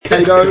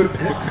Tornado.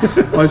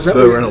 Oh, is that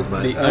Burt Reynolds,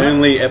 mate. The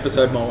only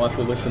episode my wife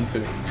will listen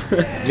to.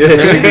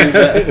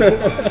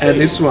 And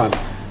this one.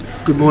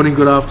 Good morning,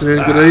 good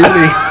afternoon, good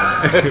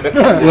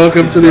evening.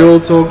 Welcome to the All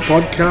Talk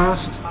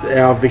podcast,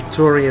 our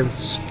Victorian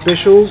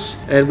specials.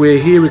 And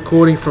we're here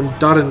recording from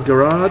Dutton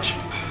Garage.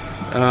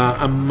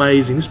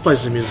 Amazing. This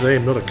place is a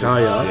museum, not a car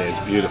yard. Yeah, it's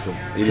beautiful.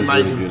 It's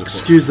amazing. Really beautiful.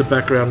 Excuse the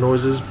background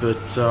noises, but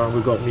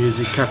we've got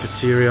music,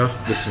 cafeteria.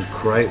 There's some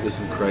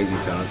crazy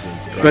cars here.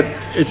 Great. But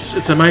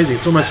it's amazing.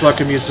 It's almost like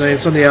a museum.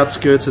 It's on the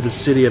outskirts of the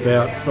city,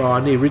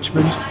 about near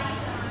Richmond.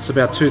 It's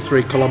about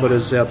 2-3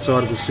 kilometres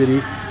outside of the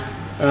city.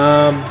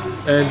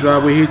 And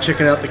we're here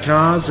checking out the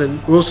cars.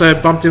 And we also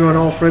bumped into an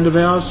old friend of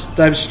ours,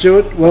 Dave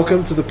Stewart.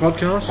 Welcome to the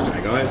podcast.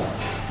 Hey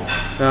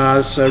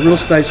guys. So real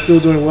estate's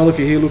still doing well if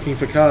you're here looking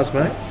for cars,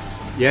 mate.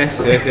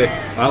 Yes.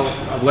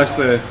 I've left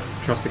the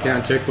trust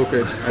account checkbook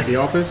at the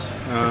office.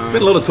 There's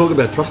been a lot of talk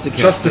about trust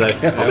accounts Trust today.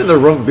 accounts. I'm in the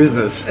wrong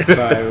business. So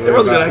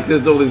Everyone's got access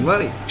to all this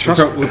money.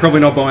 we're probably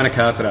not buying a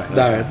car today.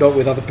 No, not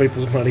with other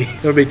people's money.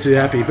 They'll be too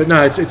happy. But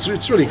no,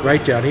 it's really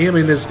great down here. I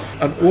mean, there's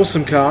an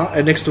awesome car,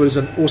 and next to it is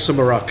an awesome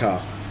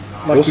car.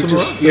 Like Awesome,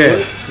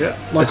 yeah. Yeah.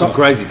 Like There's some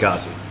crazy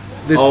cars here.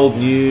 There's- Old,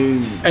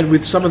 new. And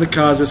with some of the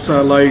cars are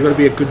so low, you've got to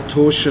be a good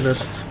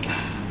torsionist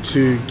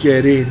to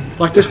get in.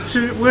 Like there's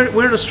two. Where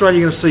in Australia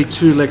you're going to see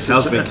two Lexus?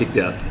 Car's been kicked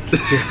out.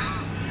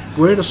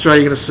 Where in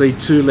Australia you're going to see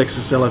two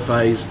Lexus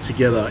LFAs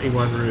together in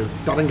one room?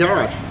 Dutton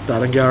Garage.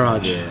 Dutton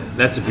Garage. Yeah,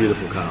 that's a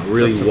beautiful car.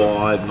 Really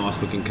wide,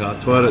 nice looking car.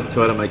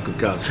 Toyota make good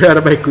cars. How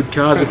to make good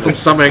cars. From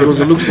some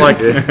angles, it looks like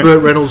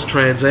Burt Reynolds'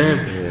 Trans Am.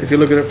 If you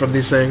look at it from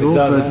this angle,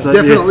 does, but,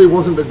 Definitely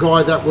wasn't the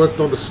guy that worked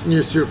on the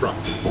new Supra.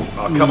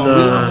 Oh, come on, we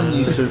love the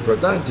new Supra.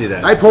 Don't do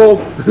that. Hey, Paul.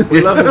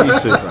 We love the new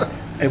Supra.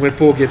 and when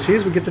Paul gets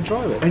his, we get to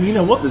drive it. And you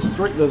know what?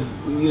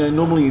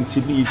 Normally in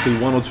Sydney you'd see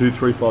 1 or 2,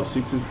 3, 5,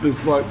 6.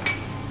 There's like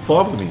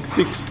 5 of them here.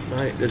 6.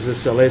 Mate, there's the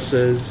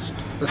SLSs.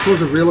 That's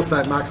because the real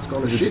estate market's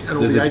gone to shit and all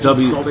There's the a agents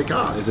W- have sold their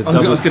cars. There's a I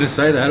was double- going to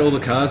say that all the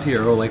cars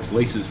here are all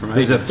ex-leases from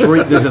There's a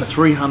agents. there's a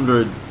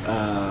 300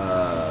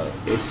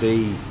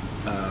 SE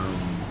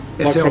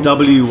Like SL from-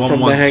 W112. from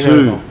the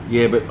Hangover.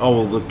 Yeah, but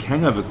the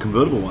Hangover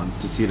convertible one's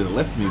just here to the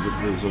left of me. But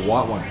there was a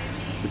white one,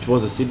 which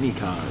was a Sydney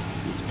car.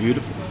 It's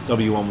beautiful.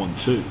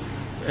 W112.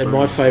 And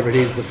my favourite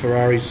is the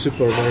Ferrari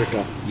Super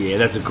America, Yeah,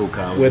 that's a cool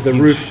car. where the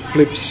Huge- roof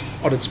flips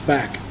on its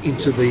back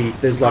into the.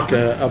 There's like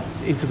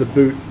into the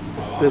boot.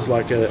 There's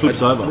like a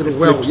flips over. little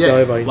well, flips yeah.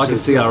 over into Like a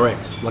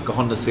CRX, like a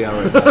Honda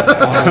CRX.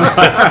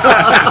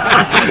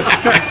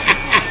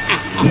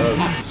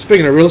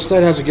 Speaking of real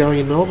estate, how's it going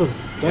in Melbourne?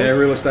 Dave? Yeah,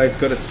 real estate's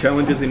got its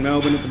challenges in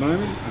Melbourne at the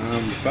moment,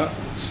 but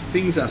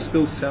things are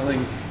still selling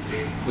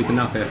with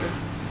enough effort.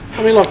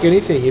 I mean, like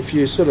anything, if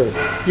you just got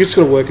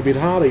to work a bit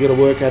harder, you got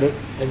to work at it,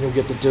 and you'll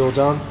get the deal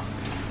done.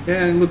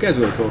 Yeah, and look, as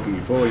we were talking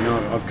before,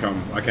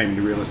 I came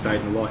into real estate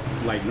in the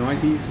late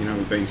 90s.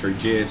 We've been through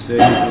GFCs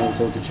and all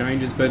sorts of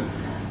changes, but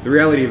the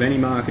reality of any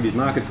market is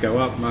markets go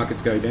up,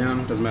 markets go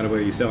down. Doesn't matter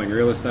whether you're selling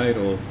real estate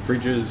or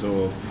fridges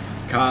or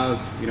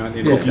cars. At the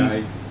end of the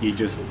day, you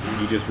just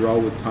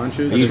roll with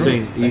punches. Are you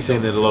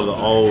seeing that a lot of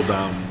the old,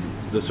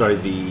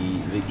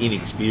 the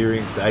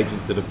inexperienced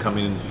agents that have come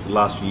in the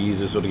last few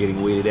years are sort of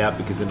getting weeded out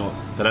because they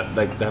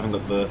haven't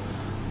got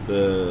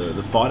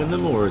the fight in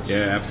them, or it's Yeah,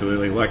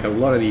 absolutely. Like a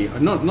lot of the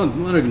not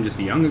even just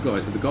the younger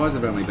guys, but the guys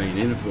that have only been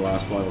in it for the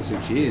last 5 or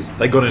 6 years.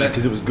 they got in it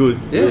because it was good.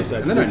 Yeah, Real and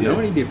estate's they don't good, know yeah.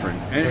 any different.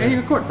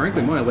 And quite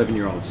frankly, my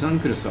 11-year-old son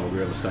could have sold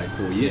real estate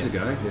 4 years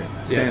ago.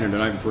 Yeah. Standing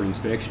it open for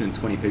inspection and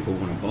 20 people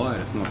want to buy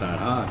it. It's not that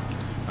hard.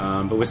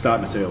 But we're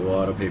starting to see a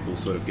lot of people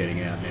sort of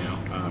getting out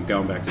now,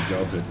 going back to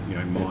jobs at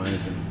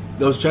miners and.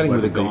 I was chatting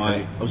with a local guy.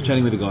 BP. I was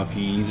chatting with a guy a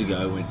few years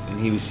ago, and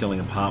he was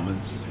selling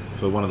apartments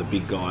for one of the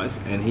big guys,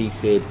 and he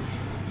said,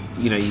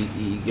 he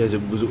goes, it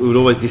would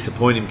always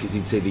disappoint him because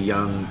he'd see the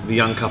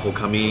young couple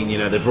come in.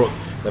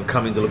 They've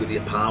come in to look at the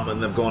apartment,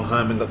 and they've gone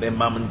home and got their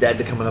mum and dad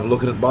to come and have a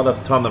look at it. By the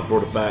time they've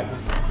brought it back,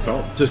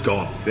 Sold. just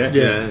gone. Yeah.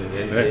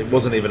 It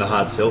wasn't even a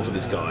hard sell for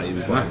this guy. He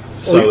was like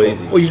so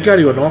easy. Or you go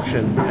to an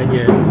auction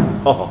and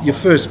Oh. your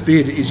first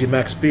bid is your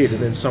max bid, and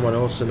then someone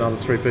else, another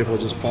 3 people are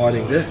just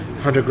fighting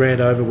 100 grand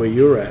over where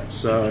you're at.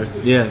 So,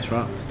 Yeah, that's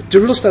right.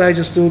 do real estate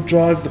agents still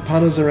drive the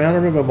punters around? I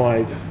remember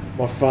my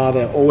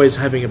father always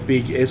having a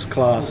big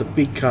S-Class, a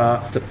big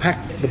car, to pack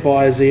the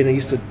buyers in. He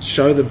used to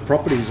show them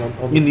properties on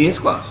In the S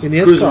class. in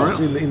the S-Class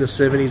in the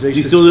 70s.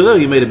 You still do that? Or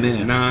you meet him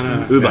there?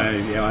 No. Uber.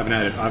 Yeah, I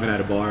haven't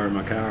had a buyer in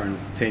my car in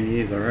 10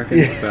 years, I reckon.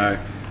 Yeah. So,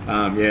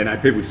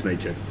 people just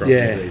meet you at properties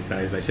Yeah. these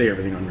days. They see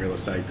everything on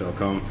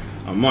realestate.com.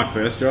 My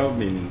first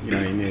job in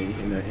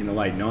the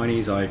late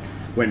 90s, I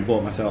went and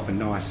bought myself a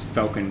nice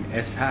Falcon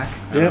S-Pack,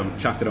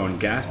 chucked it on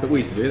gas. But we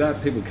used to do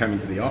that. People come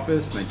into the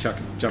office and they'd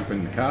jump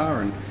in the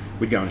car, and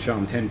we'd go and show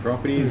them 10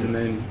 properties, and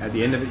then at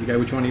the end of it, you go,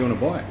 which one do you want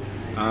to buy?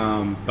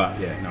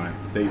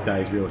 These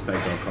days,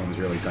 realestate.com has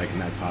really taken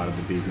that part of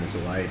the business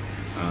away.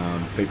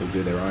 People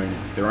do their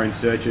own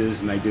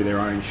searches, and they do their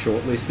own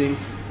shortlisting,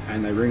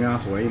 and they ring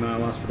us or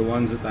email us for the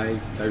ones that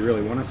they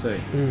really want to see.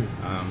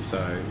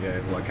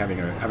 Like having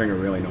a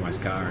really nice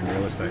car in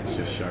real estate is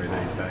just show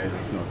these days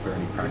it's not for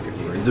any practical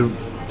reason.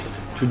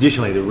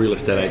 traditionally the real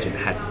estate agent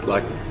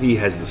he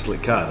has the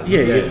slick car. Doesn't he?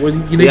 Yeah. Well,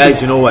 you The need to,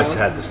 agent always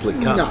had the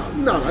slick car.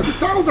 No. The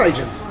sales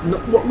agents.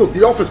 Look,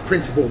 the office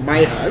principal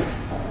may have,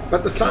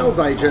 but the sales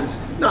agents.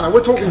 No.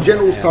 We're talking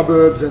general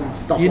suburbs and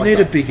stuff. you like need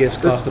that. a big S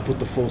class to put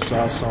the for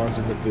sale signs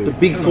in the boot. The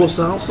big for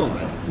sale sign.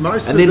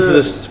 Most And of then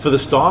the- for the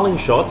styling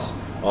shots,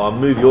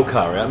 move your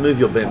car out, move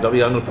your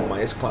BMW. I'm going to put my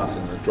S class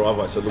in the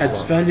driveway, so it looks Adds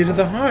like value to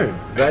the home.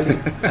 value.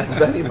 Adds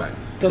value, mate.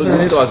 Doesn't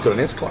Look, an this S- guy's got an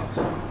S class.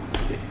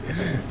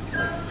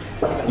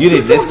 You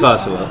need an S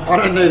class, Phil. I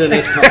don't need an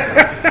S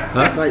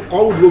class, mate.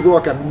 I would look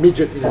like a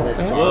midget in an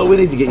S class. Well, we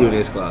need to get you an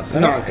S class.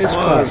 No. S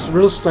class,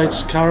 real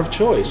estate's car of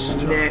choice.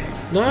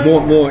 Nah. No.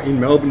 More in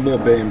Melbourne, more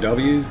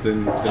BMWs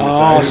than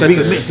Oh, Mercedes. so it's a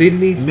Big-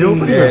 Sydney thing.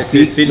 Melbourne. Yeah,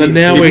 Sydney. So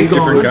now different- we-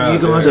 different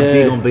cars, You guys yeah. are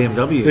big Yeah. on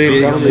BMW.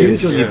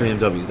 BMWs, Huge on your yeah.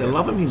 BMWs. They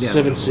love them in down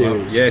 7 there.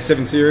 Series. Yeah,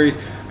 7 Series,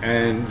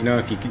 and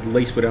if your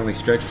lease would only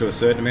stretch to a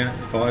certain amount,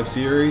 5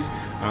 Series,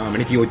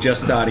 and if you were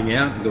just starting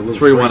out, the little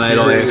 318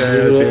 3 Series, IS.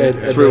 yeah, that's it.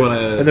 And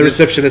 318. and the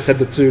receptionist had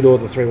the 2-door,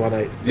 the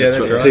 318. Yeah,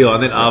 that's right. TI,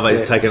 and then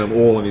Arve's taken them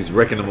all and he's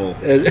wrecking them all.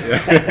 Buy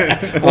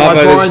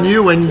Arvo, there's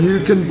new when you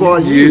can buy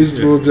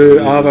used will do.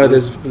 Arvo,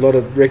 there's a lot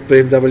of wrecked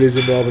BMWs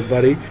in Melbourne,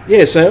 buddy.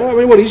 Yeah, so, I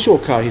mean, what is your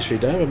car history,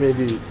 Dave? I mean,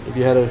 if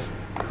you had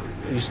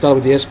you started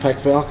with the S-Pack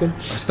Falcon?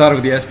 I started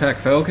with the S-Pack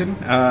Falcon.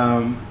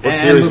 What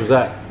series was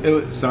that?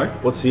 Sorry?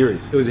 What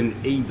series? It was an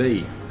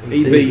EB.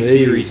 EB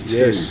Series 2.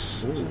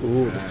 Yes.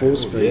 Ooh, the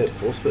 4-speed. Yeah,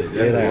 4-speed.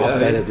 Yeah, they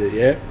updated it,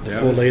 yeah. The Yeah.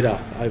 4-litre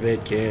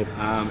overhead cab.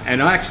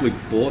 And I actually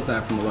bought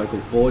that from a local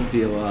Ford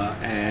dealer,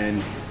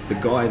 and the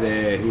guy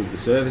there, who was the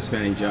service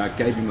manager,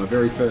 gave me my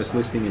very first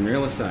listing in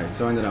real estate.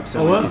 So I ended up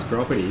selling wow. his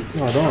property.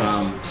 Oh,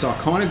 nice. So I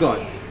kind of got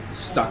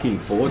stuck in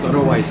Fords. I'd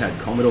always had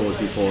Commodores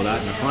before that,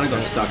 and I kind of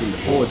got stuck into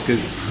Fords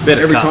because Much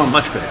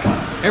better car.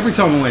 every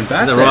time I went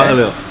back Isn't there, that right,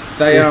 Lil?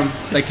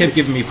 they kept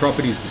giving me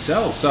properties to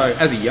sell. So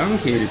as a young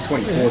kid at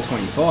 24,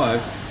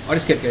 25, I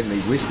just kept getting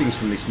these listings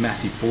from this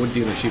massive Ford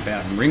dealership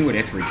out in Ringwood,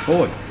 Etheridge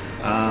Ford.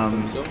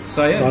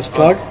 So yeah, Nice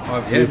plug.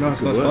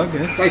 nice plug.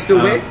 Yeah. They still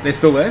there? They're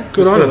still there.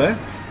 Good They're on still them.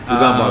 there. We're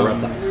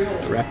going by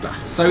Raptor.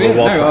 Raptor. So Or yeah,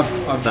 Walter.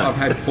 no, I've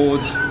had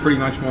Fords pretty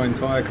much my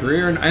entire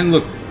career, and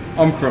look,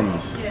 I'm from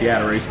the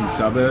outer eastern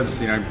suburbs,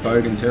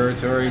 Bogan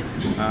territory.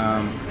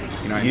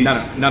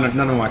 None of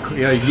my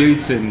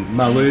Utes and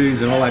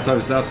Maloos and all that type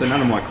of stuff. So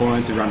none of my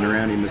clients are running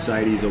around in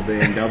Mercedes or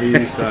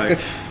BMWs. So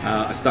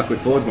I stuck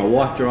with Fords. My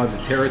wife drives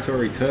a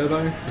Territory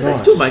Turbo. Do they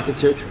still make the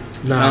Territory?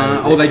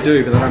 No. They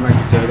do, but they don't make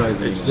the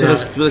turbos anymore.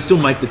 So they still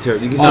make the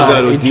Territory. You can still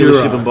go to a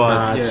dealership and buy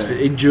Nah, it. it's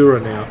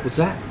Endura now. What's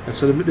that? And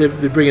so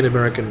they're bringing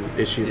American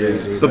SUVs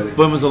Yes. in. But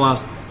when was the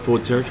last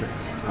Ford Territory?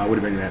 Would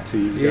have been about 2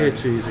 years ago. Yeah,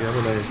 2 years ago. I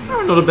don't know.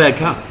 Oh, not a bad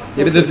car.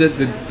 Yeah, but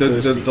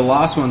the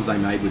last ones they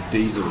made were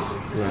diesels,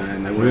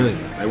 and they weren't. Really?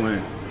 They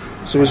weren't.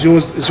 So has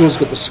yours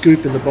got the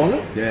scoop in the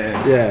bonnet?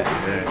 Yeah. Yeah.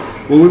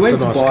 Yeah. Well, we went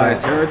It's a to nice buy car.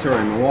 a Territory,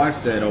 and my wife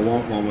said, "I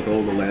want one with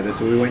all the leather."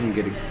 So we went and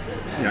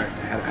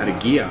had a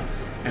gear,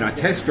 and I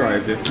test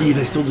drove it. Gear,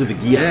 they still do the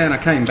gear. Yeah, and I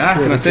came back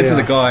Yeah, and I said to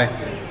yeah. the guy,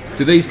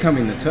 "Do these come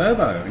in the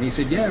turbo?" And he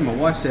said, "Yeah." And my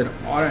wife said,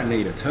 "I don't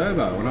need a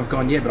turbo." And I've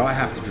gone, "Yeah, but I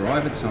have to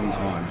drive it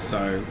sometimes."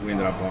 So we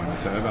ended up buying a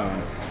turbo.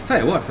 And tell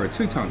you what, for a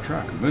 2-ton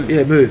truck, it moves. Yeah,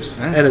 it moves.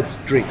 Yeah. And it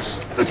drinks.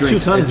 It's drinks. 2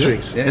 tons. It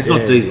drinks. It's Yeah.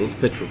 not diesel, it's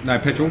petrol. No,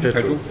 petrol.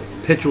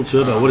 Petrol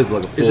turbo, what is it,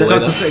 like a 4 that- So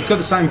litre? it's got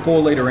the same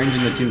 4-litre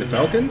engine that's in the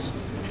Falcons,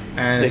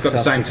 and it's got the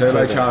same XR6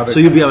 turbo. turbocharger. So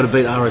you'll be able to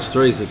beat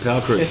RS3s at Power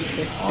Cruise.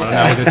 I don't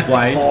know with its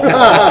weight.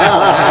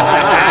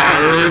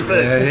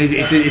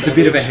 It's a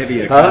bit of a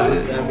heavier car.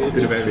 It's a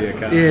bit of a heavier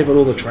car. Yeah, but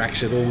all the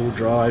traction, all-wheel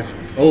drive.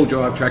 All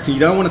drive traction. You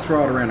don't want to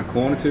throw it around a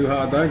corner too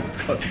hard though, 'cause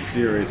it's got some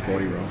serious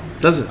body roll.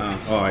 Does it?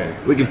 Oh yeah.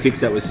 We can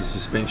fix that with some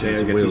suspension Yeah, and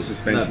you some get some wheels.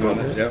 suspension No on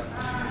problem. it. Yep.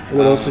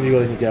 What else have you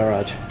got in your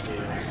garage?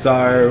 So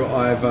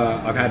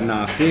I've had an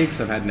R6,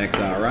 I've had an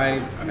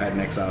XR8, I've had an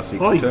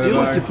XR6 Oh, you turbo, do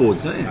like your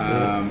Fords, don't you?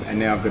 and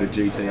now I've got a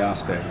GTR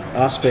spec.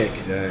 R-Spec.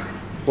 Yeah,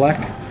 Black,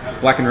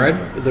 black and red.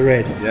 the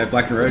red. Yeah,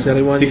 black and red. Is that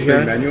the one you 6-speed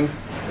got? manual.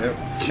 Yep.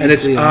 And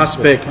it's GTR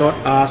R-Spec, not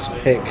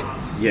R-Spec.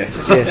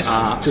 Yes. Yes.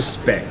 Just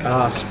spec.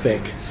 R-Spec.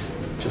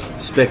 Just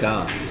Spec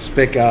R.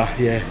 Spec R,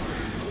 yeah.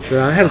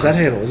 How does that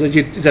handle? Is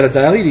that a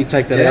daily? Do you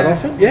take that out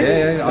often? Yeah.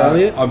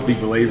 Daily it? I'm a big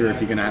believer if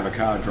you're going to have a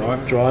car, drive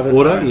it. Drive it.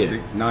 Auto? Don't Yeah.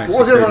 stick- No, was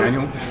 6-speed it like-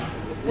 manual.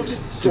 What's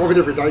this drive it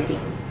every day thing?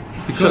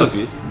 Because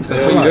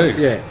that's what you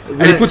do. Yeah.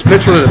 And he puts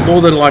petrol in it,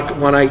 more than like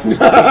 1/8.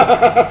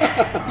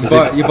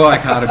 You buy a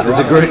car to drive.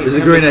 There's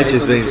a green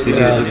HSV in Sydney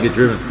that doesn't get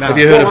driven. Have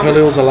you heard of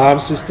Halil's alarm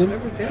system?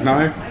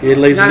 No. He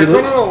leaves No, a it's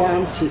not little. an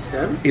alarm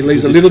system. He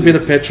leaves a little bit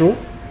of petrol.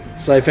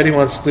 So if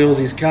anyone steals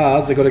his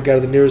cars, they've got to go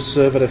to the nearest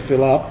server to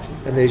fill up,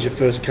 and there's your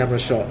first camera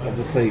shot of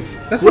the thief.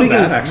 That's What are not you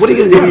bad, going actually.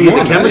 to do when you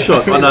get the camera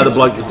shot? I know the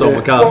bloke that stole my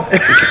car.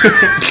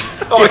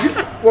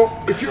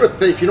 If you're a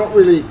thief, you're not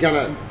really going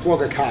to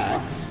flog a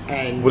car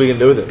and What are you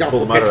gonna do with it? Go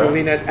Pull the put motor petrol out?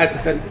 in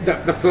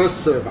at the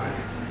first survey,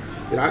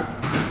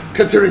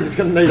 considering it's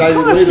going to need 80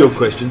 Can I ask you a litres.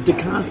 question? Do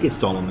cars get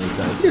stolen these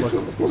days? Yes,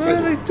 of course they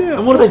No, do. they do.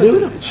 And what do they do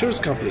with them? Insurance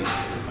companies.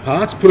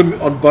 Parts, put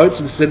them on boats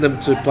and send them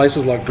to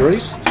places like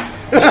Greece.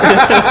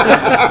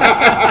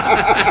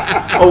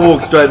 I'll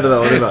walk straight into that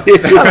one, never.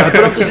 No,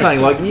 but I'm just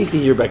saying, like, you used to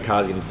hear about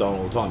cars getting stolen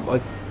all the time.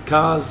 Like,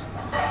 cars,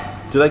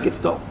 do they get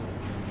stolen?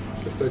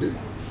 Yes, they do.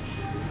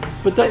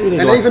 But don't you need,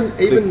 And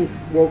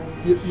like,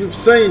 you've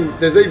seen,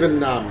 there's even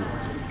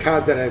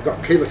cars that have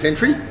got keyless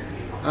entry.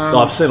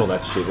 I've seen all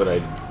that shit where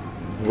they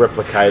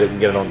replicate it and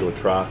get it onto a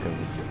truck. And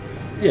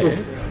Yeah.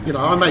 You know,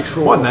 I make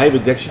sure. my neighbour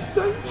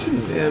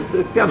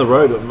shouldn't. Down the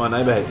road, my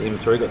neighbour had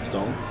M3 got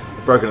stolen.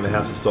 Broke into the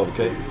house and stole the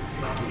key.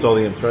 Stole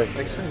the M3.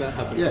 They say that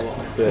happens Yeah. a lot.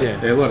 Yeah.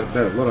 Yeah, a lot of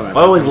that.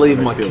 I always happens, leave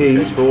they my steal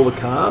keys for all the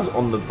cars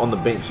on the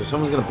bench. So if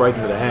someone's going to break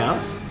into the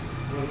house,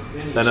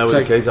 they know where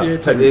the keys are. yeah,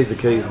 Take there's the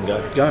keys and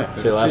go. Go.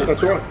 See you later.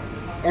 That's right.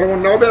 I don't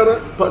want to know about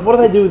it. But what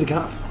do they do with the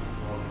cars?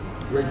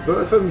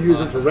 Rebirth them, use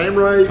them for ram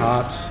raids.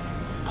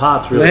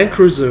 Parts, really. Land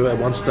Cruiser at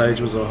one stage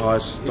was the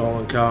highest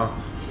stolen car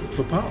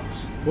for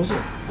parts. Was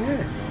it?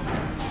 Yeah.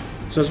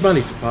 So it's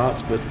money for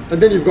parts, but And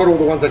then you've got all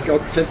the ones that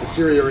got sent to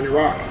Syria and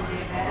Iraq.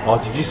 Oh,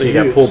 did you see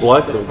The that poor utes.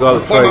 bloke? The guy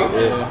that plumber.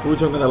 trade. Yeah. Were we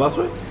talking about that last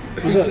week?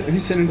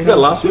 Who's sending Was that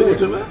last week we were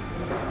talking about?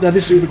 no,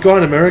 this the guy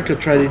in America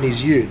traded in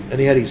his ute, and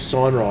he had his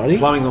sign writing,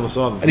 Plumbing on the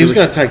side. and he was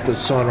going to take the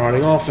sign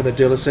writing off, and the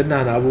dealer said,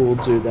 "No, we'll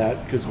do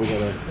that because we're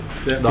going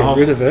to get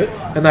rid of it."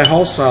 And they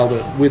wholesaled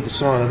it with the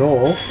sign and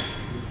all,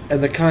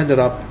 and the car ended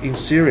up in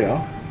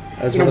Syria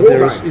as In one a of war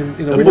their zone.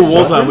 in a With war the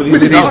war zone. zone with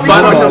With his his phone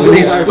phone number number, with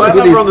his- his with phone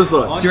number his- on the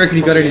side. Do you reckon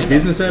he got any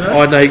business out of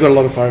Oh no, he got a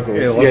lot of phone calls.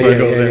 Yeah, a lot of phone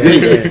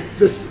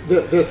calls,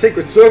 The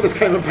Secret Service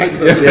came and paid for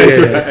the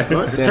yeah.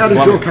 Right? Sam's How did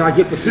your plumbing. car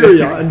get to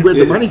Syria and where'd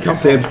the money come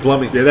Sam's from?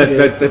 plumbing. Yeah,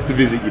 that's the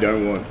visit you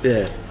don't want.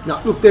 Yeah. Now,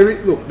 look,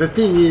 look. The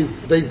thing is,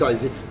 these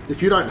days,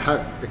 if you don't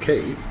have the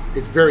keys,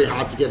 it's very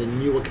hard to get a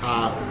newer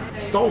car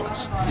stolen.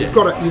 You've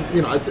got to,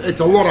 you know, it's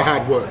a lot of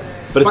hard work.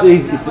 But it's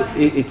easy.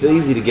 It's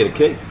easy to get a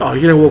key. Oh,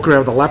 you're going to walk around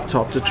with a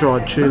laptop to try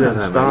and tune it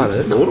and start It's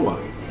it. an auto one.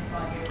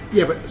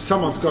 Yeah, but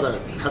someone's got to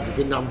have the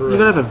VIN number. You're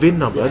going to have a VIN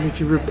number, and if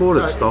you report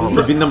it So- stolen,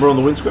 The VIN number on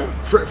the windscreen.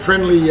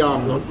 friendly,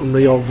 on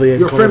the old VN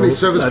your friendly Commodores.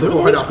 service No, they're on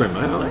the provider. windscreen,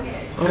 mate, aren't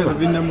they? There's a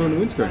VIN number on the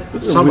windscreen.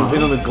 Some are.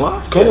 VIN on the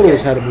glass.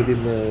 Commodores had them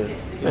within the.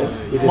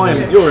 Within My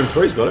the your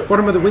M3's got it.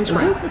 Bottom of the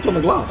windscreen. It's on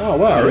the glass. oh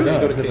wow, no,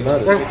 never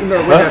noticed. Well,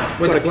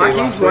 where the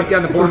blackies, right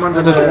down the bottom under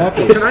Under the the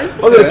wipers. what's the name?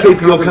 I got a key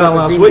for your car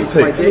last week,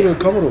 Pete. Little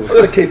Commodores. I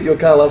got a key for your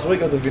car last week.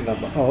 I got the VIN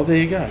number. Oh, there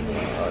you go.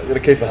 I got a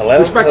key for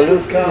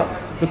Halal's car.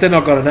 But then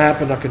I've got an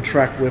app and I can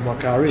track where my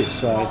car is,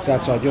 so it's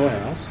outside your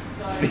house.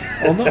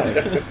 I'll know.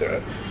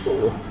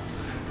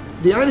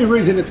 The only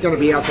reason it's going to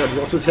be outside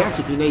Ross's house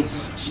if he needs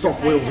stock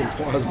wheels and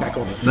tyres back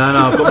on it. No,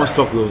 I've got my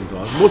stock wheels and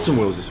tyres. Bought some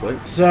wheels this week.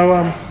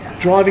 So,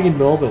 driving in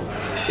Melbourne,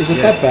 is it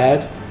that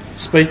bad?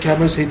 Speed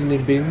cameras hidden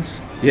in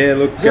bins? Yeah,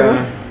 look,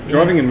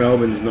 driving in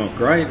Melbourne's not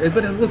great,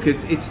 but look,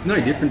 it's no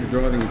different to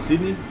driving in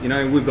Sydney. You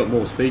know, we've got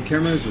more speed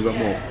cameras, we've got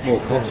more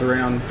cops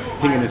around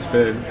pinging us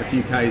for a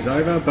few Ks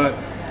over, but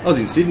I was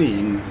in Sydney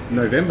in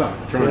November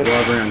trying to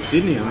drive around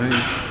Sydney. I mean,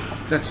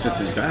 that's just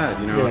as bad,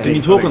 you know. Can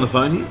you talk on the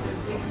phone here?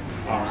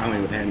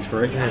 Only with hands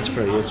free. Yeah, it's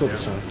pretty. It's all the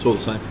same. It's all the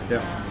same.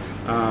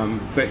 Yeah.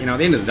 But you know, at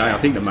the end of the day, I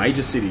think the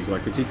major cities,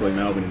 like particularly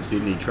Melbourne and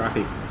Sydney,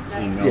 traffic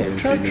in Melbourne Yeah,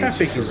 and Sydney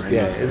traffic just is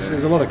horrendous.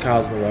 there's a lot of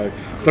cars on the road.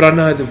 But I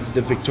know the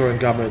Victorian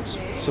government's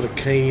sort of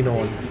keen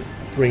on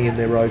bringing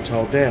their road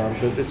toll down,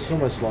 but it's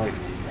almost like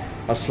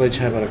a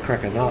sledgehammer to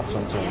crack a nut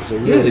sometimes. They're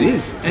Yeah, really it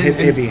is.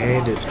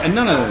 heavy-handed. And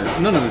none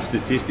of the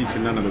statistics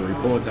and none of the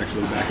reports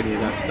actually back any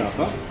of that stuff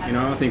up. You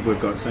know, I think we've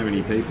got so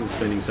many people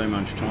spending so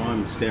much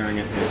time staring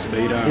at their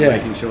speedo and Yeah.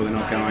 making sure they're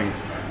not going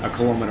a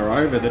kilometre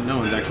over that no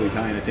one's actually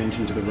paying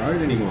attention to the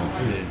road anymore.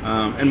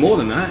 And more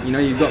than that, you know,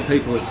 you've got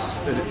people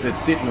that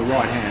sit in the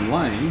right-hand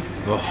lane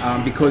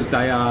because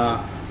they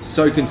are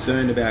so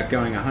concerned about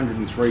going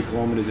 103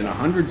 kilometres in a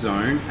 100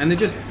 zone, and they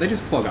just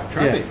clog up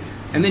traffic. Yeah.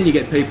 And then you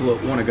get people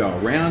that want to go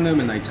around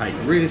them and they take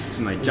risks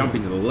and they jump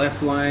into the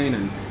left lane,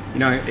 and you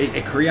know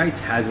it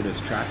creates hazardous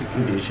traffic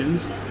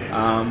conditions.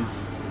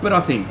 But I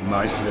think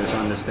most of us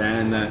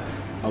understand that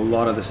a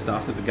lot of the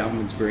stuff that the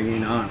government's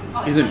bringing in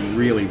isn't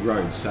really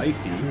road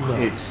safety.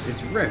 It's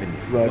revenue.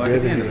 Road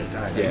At the end of revenue. the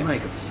day, they Yeah.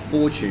 make a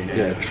fortune out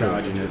of true.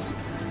 charging us.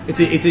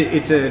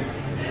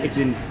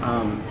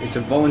 It's a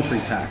voluntary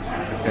tax,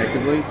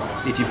 effectively.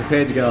 If you're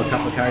prepared to go a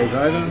couple of k's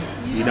over,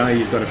 you know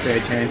you've got a fair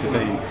chance of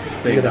being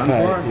You're done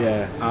gonna for pay, it.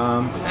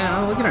 yeah.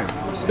 And you know,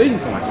 speeding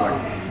fines are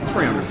like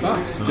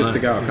 $300 just to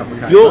go a couple of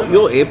k's Your over.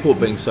 your airport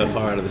being so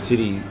far out of the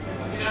city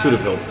should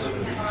have helped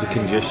the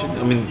congestion.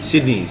 I mean,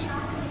 Sydney's.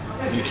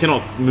 You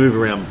cannot move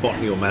around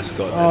Botany or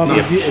Mascot. Oh, no,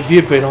 if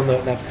you've been on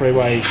that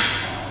freeway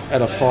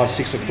at a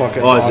 5-6 o'clock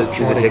at Oh, is night it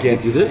trying to hectic,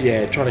 get, is it?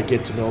 Yeah, trying to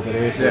get to Melbourne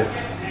Airport.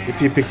 Yeah. If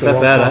you pick the That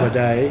wrong bad, time eh? of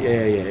day,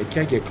 it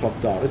can get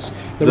clogged up. It's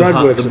the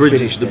roadworks are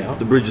finished now.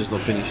 The bridge is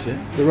not finished yet.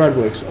 The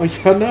roadworks.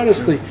 I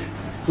noticed the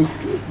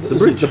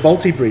bridge. the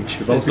Balti Bridge.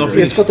 It's not Yeah,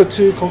 it's finished. got the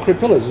two concrete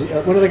pillars.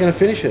 When are they going to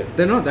finish it?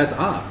 They're not. That's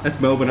art. That's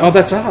Melbourne Oh, art.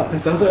 that's art.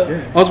 That's art,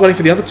 yeah. I was waiting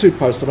for the other two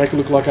posts to make it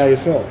look like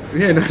AFL.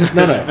 Yeah, no.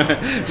 No,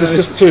 it's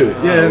just two.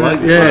 Yeah, like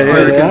Yeah, I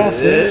they reckon, are,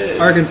 see?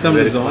 I reckon some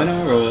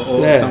designer or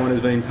or Yeah. someone has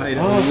been paid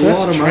a Oh, lot so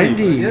that's of money.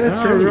 trendy. Yeah, that's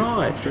Oh, trendy.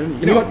 right. That's trendy. And You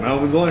you know got- what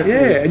Melbourne's like. Yeah,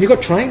 and you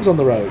got trains on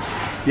the road.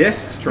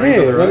 Yes, trains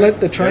on Yeah, the road. they let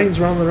the trains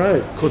run the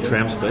road. Called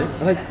tram speed.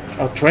 Are they,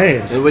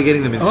 trams. Yeah, we're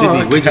getting them in Oh,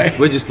 Sydney. okay.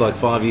 We're just like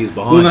 5 years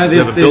behind. Well, no, We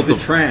there's haven't built the them.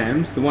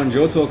 trams. The ones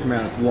you're talking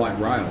about, it's light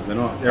rail. They're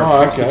not. They're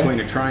Oh, a cross okay. between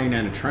a train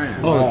and a tram.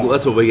 Oh,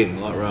 that's what we're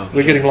getting, light rail.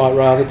 We're getting light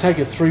rail. They take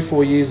you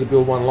 3-4 years to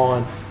build one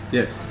line.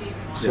 Yes.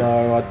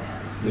 So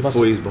They're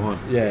 4 years behind.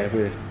 Yeah,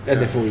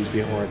 they're 4 years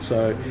behind.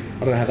 So I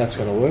don't know how that's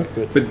going to work,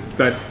 but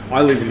But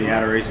I live in the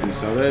outer eastern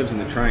suburbs,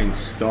 and the trains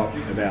stop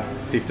about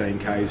 15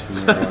 k's from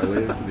where I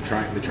live.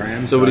 The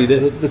trams. So what do you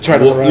do? The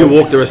train on the road. You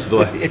walk the rest of the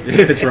way.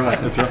 Yeah, that's right.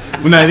 That's right.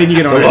 Well, no, then you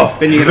get on. Oh,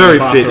 Then you get very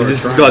on a bus fit. or a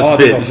This train. guy's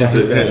fit.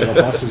 they've got buses, got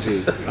buses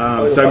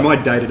here. So my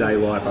day-to-day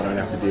life, I don't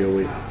have to deal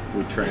with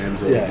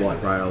trams or Yeah.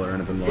 light rail or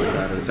anything like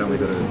that. It's only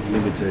got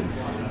a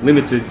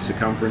limited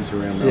circumference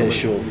around Melbourne. Yeah,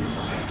 sure.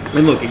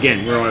 And look,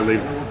 again, where I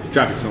live,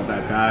 traffic's not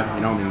that bad.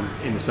 You know, I'm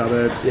in the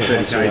suburbs, Yeah, 30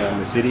 that's k's right. from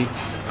the city.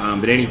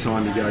 But any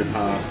time you go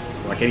past,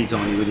 like any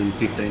time you're within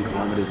 15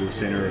 kilometres of the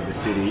centre of the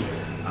city,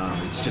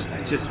 it's just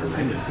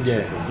horrendous. It's Yeah.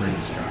 just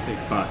horrendous traffic.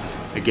 But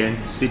again,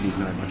 Sydney's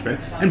not much better,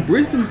 and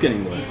Brisbane's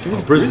getting worse.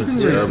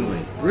 Brisbane's terrible. recently.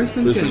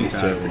 Brisbane's getting Brisbane's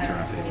bad terrible. for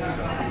traffic.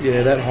 So.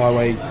 Yeah, that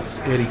highway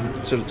heading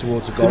sort of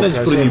towards the Gold Didn't they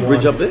Coast. just put a new M1.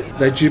 bridge up there?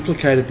 They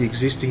duplicated the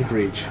existing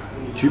bridge.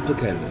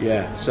 Duplicated it.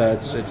 Yeah, so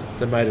it's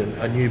they made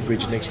a new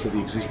bridge next to the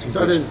existing So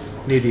bridge there's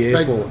near the they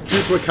airport.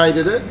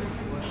 duplicated it,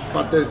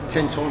 but there's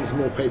 10 times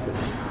more people.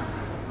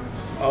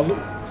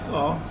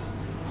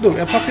 Look,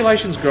 our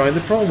population's growing. The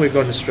problem we've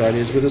got in Australia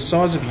is we're the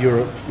size of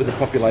Europe, with the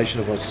population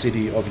of a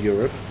city of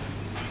Europe.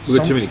 We've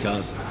got Some- too many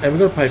cars. And we've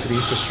got to pay for the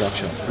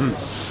infrastructure.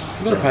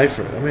 We've got to pay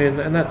for it. I mean,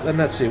 and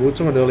that's it. We were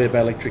talking earlier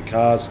about electric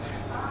cars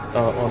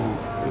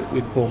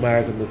with Paul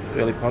Marriott in the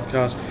early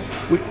podcast.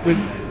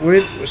 We're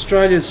in,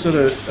 Australia's sort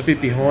of a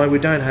bit behind. We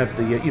don't have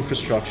the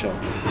infrastructure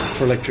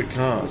for electric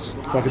cars.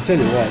 But I can tell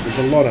you what, there's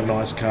a lot of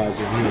nice cars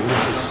in here.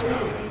 Let's just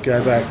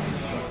go back.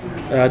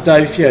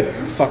 Dave, if you had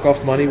fuck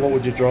off money, what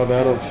would you drive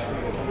out of?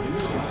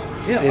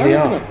 Yeah, Any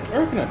I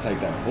reckon I'd take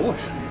that Porsche.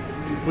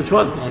 Which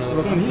one?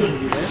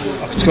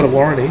 It's got a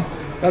warranty.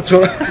 That's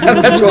what.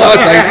 That's what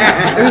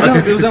I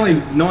take. There was only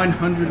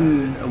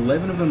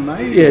 911 of them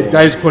made. Yeah, or-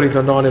 Dave's pointing to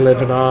a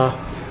 911R,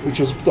 which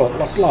was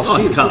like last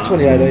Nice year, car.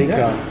 2018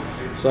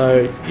 car.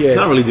 So yeah,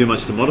 Can't really do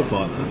much to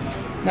modify them.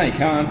 No, you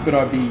can't. But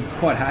I'd be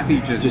quite happy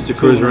just to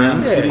cruise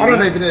around. the Yeah. city. I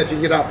don't even know if you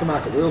can get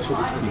aftermarket wheels for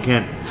this thing. You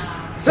can.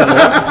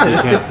 Yeah,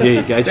 you can.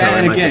 Yeah, you can.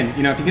 And again,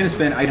 you know, if you're going to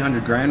spend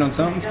 800 grand on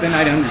something, spend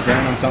 800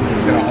 grand on something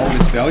that's going to hold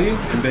its value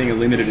and being a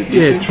limited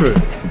edition. yeah, true.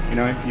 You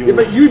know, Yeah,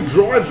 but you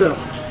drive them.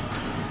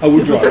 I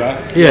would drive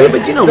that. Yeah,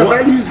 but you know The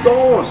what? value's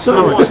gone.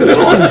 So just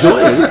enjoy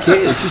it. Who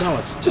cares?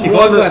 Just If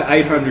I've got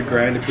 800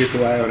 grand to piss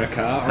away on a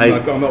car,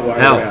 I'm not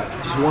worried Al,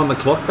 about. just wind the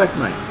clock back,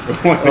 mate.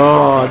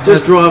 Oh,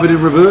 Just drive it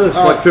in reverse,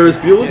 like Ferris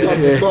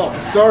Bueller.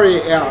 Bob,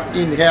 sorry, our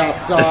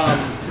in-house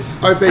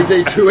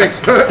OBD2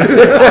 expert.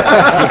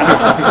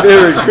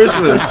 Merry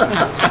Christmas.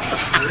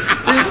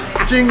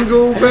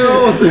 Jingle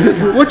bells.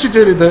 what you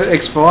did in the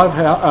X5,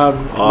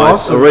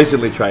 Ross? I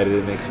recently traded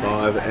an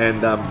X5,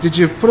 and Did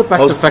you put it back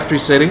I was- to factory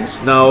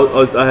settings?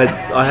 no,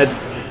 I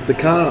had the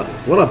car.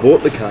 When I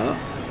bought the car,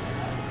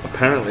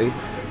 apparently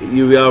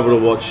you were able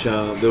to watch.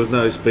 There was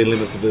no speed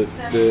limit for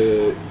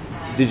the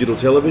digital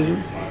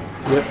television.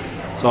 Yep.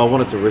 So I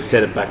wanted to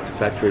reset it back to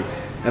factory.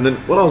 And then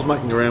when I was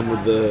mucking around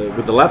with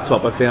the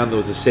laptop, I found there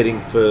was a setting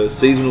for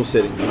seasonal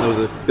settings. And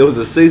there was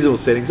a seasonal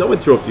setting, so I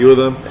went through a few of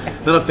them.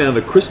 Then I found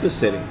a Christmas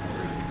setting.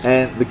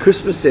 And the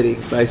Christmas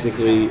setting,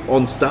 basically,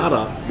 on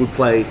startup, would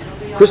play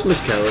Christmas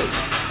carols.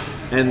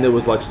 And there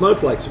was like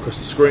snowflakes across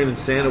the screen, and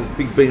Santa,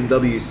 big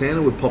BMW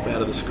Santa, would pop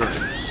out of the screen.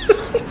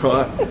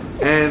 Right?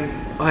 And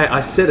I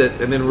set it,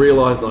 and then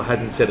realised I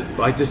hadn't set it.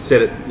 I just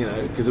set it, you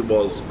know, because it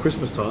was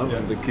Christmas time,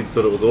 and the kids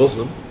thought it was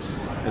awesome.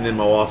 And then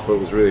my wife thought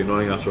it was really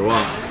annoying after a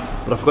while.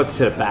 But I forgot to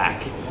set it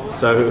back.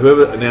 So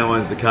whoever now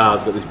owns the car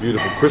has got this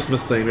beautiful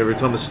Christmas theme every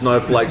time the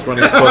snowflakes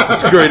running across the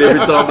screen, every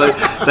time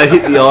they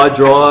hit the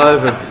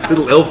iDrive and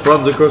little elf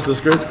runs across the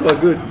screen. It's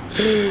quite good.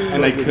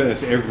 And they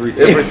curse every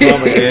time.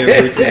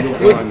 Every single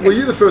Were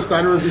you the first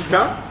owner of this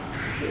car?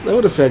 They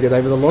would have found your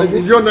name in the logbook.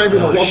 Is your name in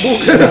the logbook?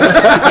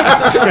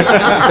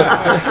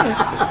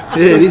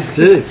 Yeah, it is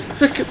too.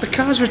 The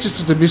car's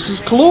registered to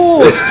Mrs.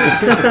 Claus.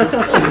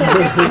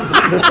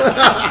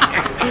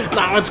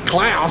 No, it's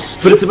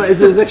Klaus. But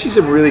there's actually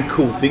some really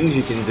cool things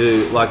you can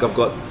do. Like I've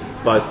got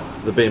both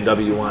the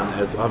BMW one,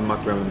 as I haven't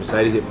mucked around with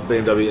Mercedes yet,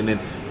 BMW, and then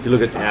if you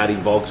look at Audi,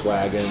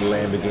 Volkswagen,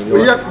 Lamborghini.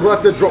 We'll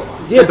have to drop.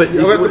 Yeah, but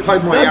you'll have to play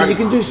my but Audi. you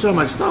can do so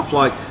much stuff.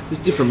 Like there's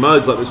different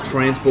modes. Like there's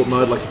transport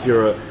mode. Like if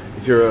you're a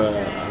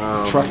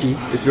Truckie.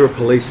 if you're a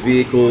police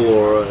vehicle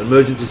or an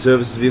emergency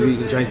services vehicle, you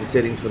can change the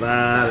settings for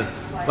that. And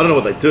I don't know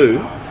what they do,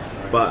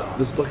 but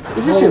there's like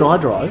Is this in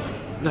iDrive?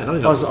 No, not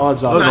in Odds-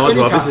 odds are- not in No, any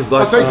iDrive. car. This is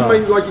like so you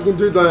mean like you can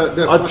do the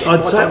flashing I'd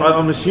lights say on-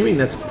 I'm assuming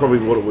that's probably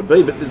what it would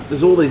be, but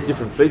there's all these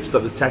different features.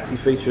 Stuff. There's taxi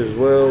feature as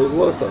well. There's a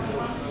lot of stuff.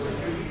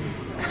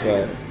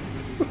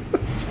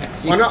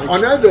 So I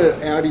know the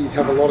Audis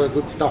have a lot of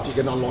good stuff you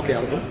can unlock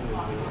out of them.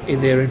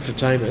 In their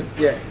infotainment.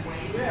 Yeah.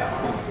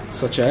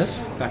 Such as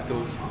Back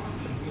doors.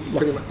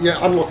 Pretty much. Yeah,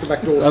 unlock the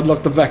back doors.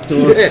 unlock the back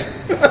doors.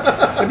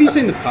 Yeah. Have you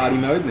seen the party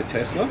mode in the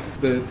Tesla?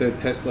 The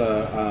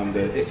Tesla, the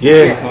SUV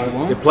Yeah, type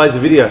one? it plays a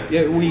video.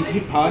 Yeah, we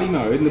hit party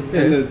mode,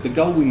 and the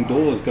gull wing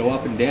doors go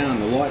up and down,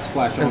 the lights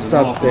flash on and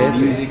starts off,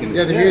 dancing. and the music, and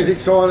Yeah, the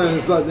music's on and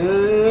it's like.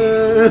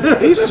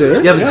 Are you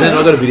serious? You haven't seen it?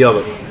 I got a video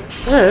of it.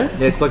 Yeah.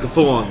 Yeah, it's like a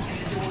full-on.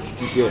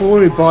 Well,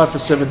 when we buy it for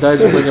 7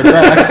 days and bring it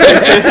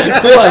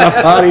back, we'll have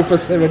a party for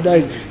 7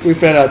 days. We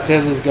found out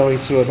Tesla's going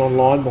to an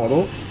online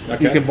model.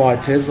 Okay. You can buy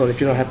a Tesla, and if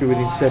you're not happy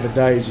within 7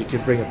 days, you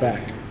can bring it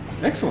back.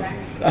 Excellent.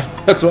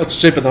 That's what's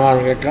cheaper than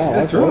hiring a car.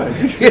 That's why.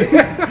 right. You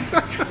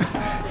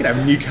can have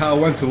a new car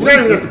once a You week.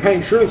 don't even have to pay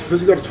insurance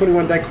because you've got a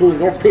 21-day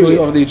cooling off Cooling period.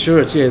 off the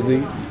insurance, yeah.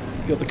 You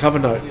got the cover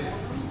note.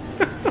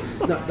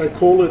 No, they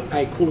call it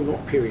a cooling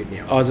off period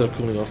now. Oh, is it a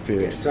cooling off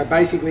period? So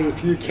basically,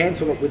 if you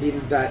cancel it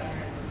within that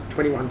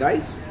 21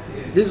 days,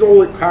 this is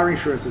all car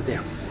insurance is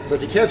now. So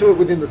if you cancel it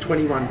within the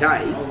 21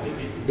 days,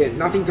 there's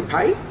nothing to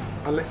pay.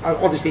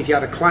 Obviously, if you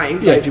had a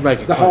claim, Yeah, if you make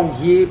a the claim.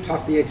 whole year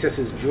plus the excess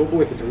is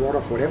durable if it's a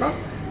write-off, whatever.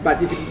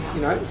 But you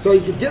can, so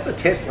you could get the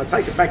Tesla,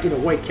 take it back in a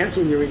week,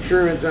 cancel your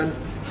insurance, and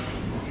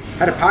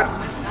had a party,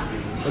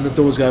 And the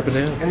doors go open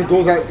now. and the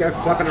doors go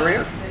flapping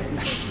around,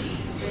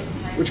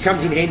 which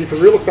comes in handy for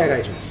real estate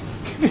agents.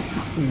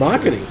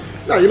 Marketing.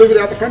 No, you leave it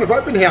out the front of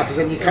open houses,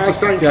 and your car's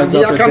saying, "Come Goes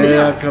here, up and come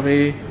down, here." come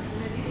here.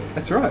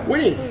 That's right.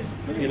 Winning.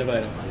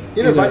 Innovator.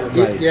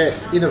 Innovator.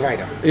 Yes,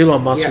 innovator.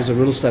 Elon Musk Yeah. was a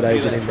real estate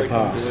agent that in the 3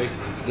 times a past. week.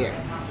 Yeah.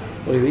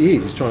 Well, he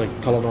is. He's trying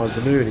to colonise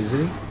the moon,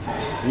 isn't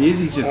he? He is.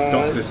 He's just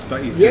docked a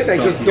space. He's yeah, they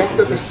just docked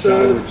at the show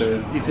Stern. at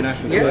the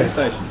International Yeah. Space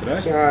Station today.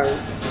 So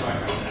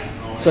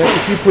So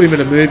if you put him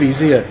in a movie, is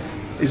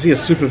he a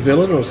super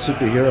villain or a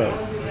superhero?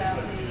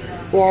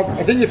 well,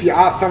 I think if you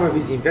ask some of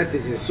his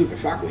investors, he's a super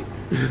fuckwit.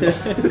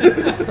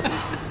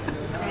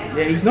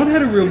 Yeah, he's not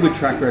had a real good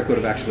track record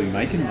of actually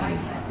making money.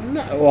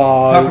 No,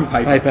 well, Apart from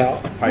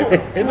PayPal. PayPal.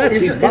 PayPal. And that's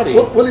He's his just- money.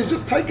 Well, he's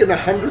just taken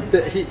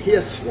he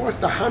has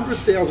sliced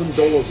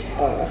 $100,000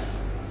 off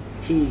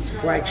his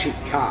flagship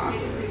car,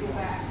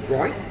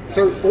 right?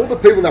 So all the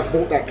people that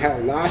bought that car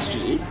last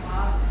year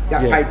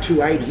that Yeah. paid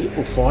 $280.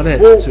 Or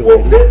finance Well,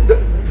 280.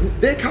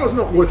 their car's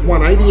not worth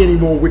 $180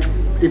 anymore, which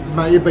it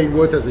may have been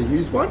worth as a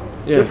used one.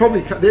 Yeah.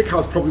 Their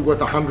car's probably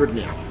worth $100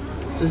 now.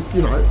 So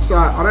so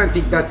I don't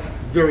think that's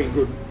very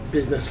good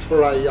business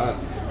for a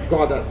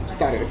guy that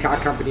started a car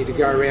company to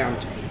go around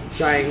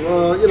saying,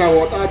 well, you know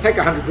what, I take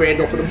 $100,000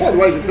 off it, and by the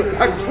way,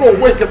 for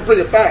a week and bring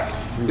it back.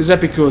 Is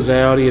that because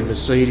Audi and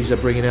Mercedes are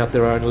bringing out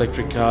their own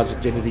electric cars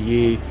at the end of the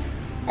year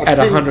at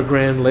think-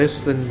 $100,000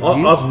 less than his?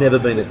 I've never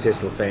been a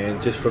Tesla fan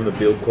just from the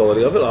build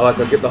quality of it. I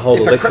get the whole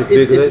It's electric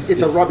vehicle.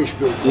 it's a rubbish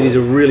build. It is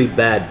a really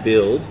bad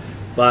build,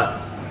 but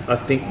I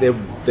think they're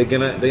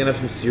gonna have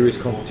some serious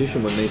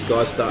competition when these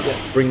guys start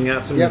bringing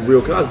out some Yep.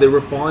 real cars. They're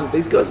refined.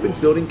 These guys have been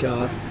building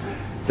cars,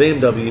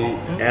 BMW,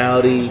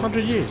 Audi,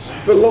 100 years.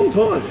 for a long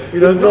time.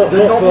 Not for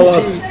the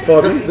last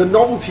 5 years. The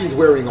novelty is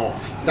wearing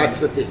off. That's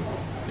the thing,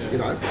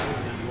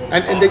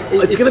 And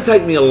It's going to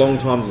take me a long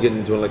time to get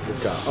into an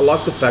electric car. I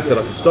like the fact that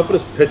I can stop at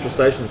a petrol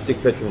station and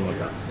stick petrol in my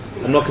car.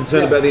 I'm not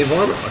concerned about the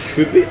environment. I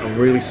should be. I'm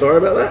really sorry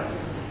about that.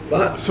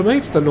 But For me,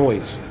 it's the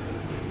noise.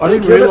 I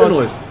don't care about the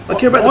noise. I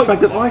care about the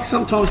fact that I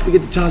sometimes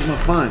forget to charge my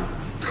phone.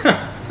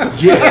 I'm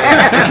going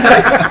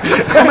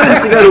to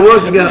have to go to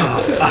work and go,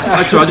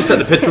 actually, I just had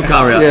the petrol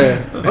car out.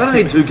 Yeah. I don't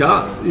need 2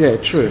 cars. Yeah,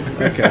 true.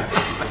 Okay.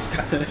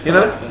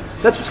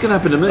 That's what's going to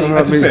happen to me.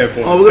 That's a fair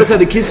point. Oh, we're going to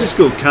take the kids to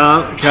school.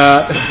 Can't.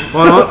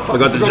 Why not?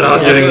 Forgot to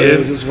charge it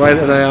again. Just wait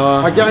an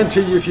hour. I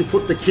guarantee you, if you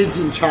put the kids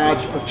in charge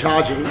of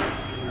charging,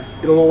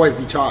 it'll always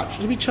be charged.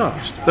 You'll be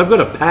charged. They've got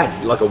a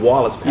pad, like a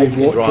wireless pad. You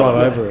You can drive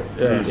drive over it.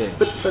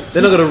 Yeah.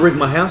 Then I've got to rig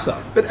my house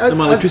up. But and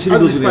my electricity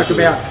as we bills are spoke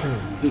gonna-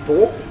 about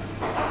before,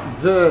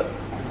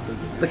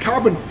 the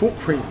carbon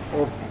footprint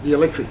of the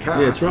electric car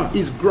Yeah, that's right.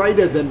 is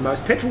greater than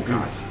most petrol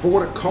cars for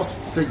what it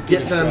costs to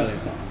get them.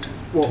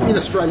 Well, in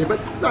Australia, but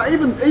no,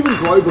 even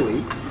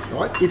globally,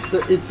 right? It's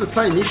the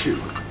same issue.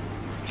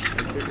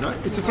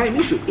 It's the same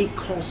issue. It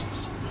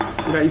costs.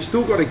 You've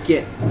still got to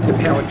get the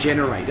power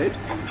generated,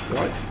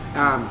 right?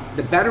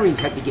 The batteries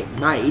had to get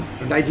made,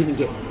 and they didn't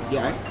get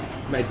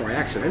made by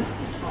accident,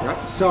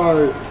 right?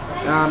 So,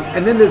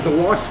 and then there's the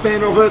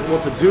lifespan of it,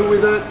 what to do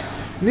with it.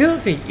 And the other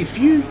thing, if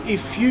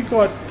you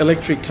got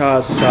electric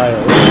cars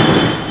sales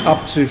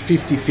up to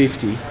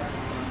 50-50,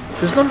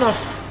 there's not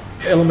enough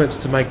elements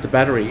to make the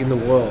battery in the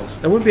world.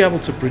 They wouldn't be able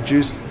to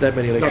produce that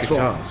many electric That's right.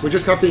 cars. We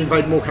just have to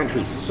invade more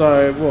countries.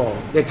 So, well,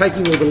 They're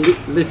taking all the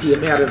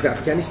lithium out of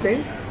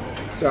Afghanistan.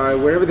 So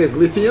wherever there's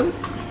lithium,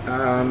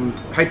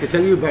 hate to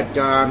tell you, but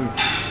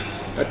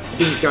I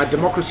think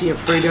democracy and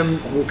freedom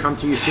will come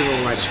to you sooner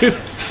or later.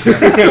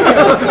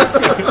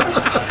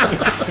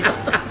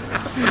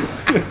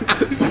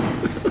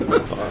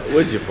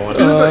 Where'd you find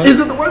it? Is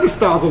it the way the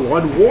stars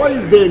align? Why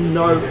is there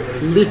no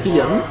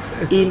lithium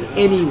in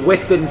any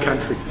Western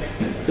country?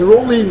 They're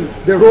all in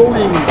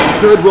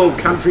third world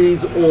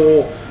countries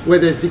or where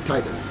there's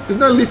dictators. There's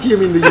no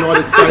lithium in the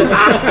United States.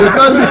 There's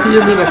no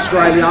lithium in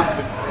Australia.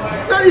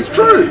 No, it's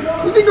true.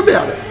 You think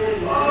about it.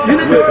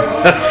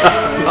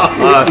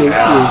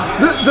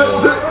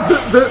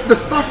 The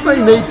stuff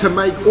they need to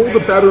make all the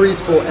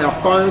batteries for our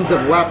phones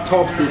and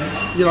laptops, this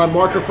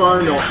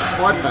microphone or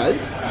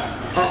iPads,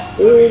 are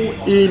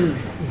all in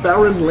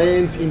barren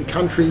lands in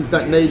countries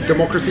that need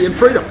democracy and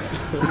freedom.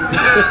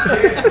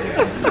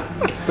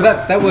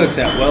 But that works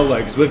out well though,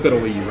 because we've got all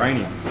the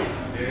uranium.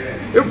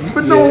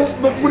 But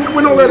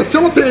we're not allowed to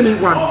sell it to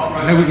anyone.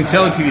 And then we can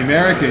sell it to the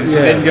Americans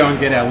and then go and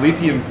get our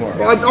lithium for it.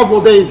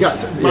 Well, there you go.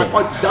 So, mate,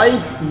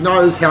 Dave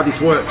knows how this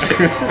works.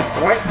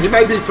 Right? He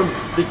may be from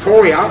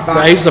Victoria,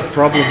 but Dave's a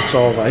problem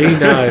solver. He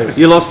knows.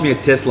 You lost me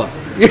at Tesla.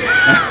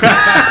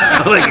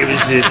 I don't give a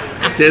shit.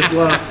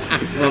 Tesla?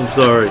 I'm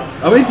sorry.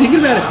 Are we thinking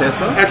about a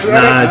Tesla? actually,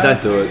 Nah,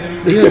 don't do it.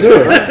 You're gonna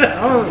do it.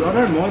 I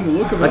don't mind the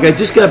look of it. Okay,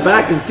 just go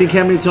back and think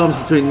how many times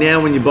between now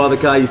and when you buy the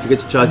car you forget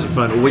to charge your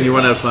phone, or when you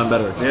run out of phone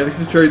battery. Yeah, this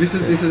is true. This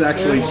is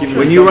actually giving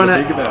When me you something run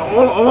to think out,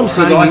 about. all I'm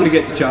saying I is,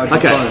 forget to charge my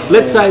okay, phone.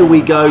 let's say we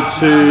go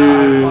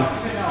to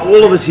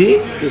all of us here.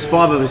 There's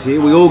 5 of us here.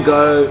 We all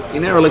go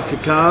in our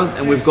electric cars,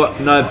 and we've got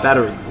no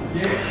battery,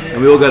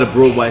 and we all go to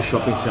Broadway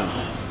Shopping Centre,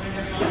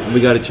 and we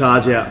go to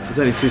charge out. There's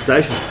only 2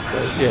 stations,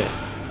 Yeah.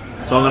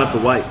 so I'm gonna have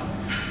to wait.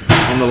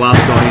 I'm the last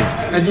guy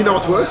in. and you know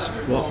what's worse?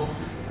 Well,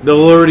 there'll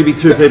already be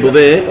 2 people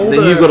there.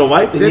 Then you've got to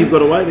wait. Then you've got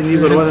to wait. Then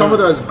you've got to And wait. some of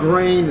those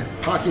green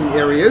parking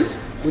areas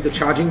with the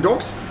charging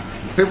docks,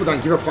 people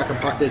don't give a fuck and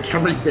park their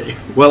Camrys there.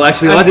 Well,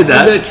 actually, I did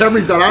that. And their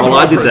Camrys that aren't Well,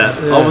 I did hybrids.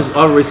 that.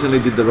 I recently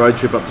did the road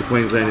trip up to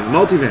Queensland in a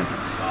multivan,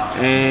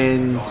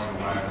 and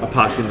I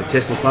parked in the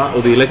Tesla park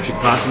or the electric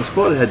parking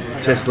spot. It had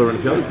Tesla and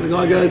a few others. The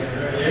guy goes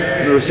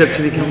from the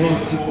reception. He comes in and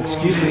says,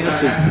 "Excuse me." I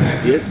said,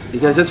 "Yes." He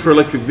goes, "That's for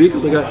electric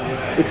vehicles." I go,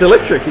 "It's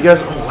electric." He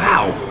goes, "Oh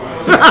wow."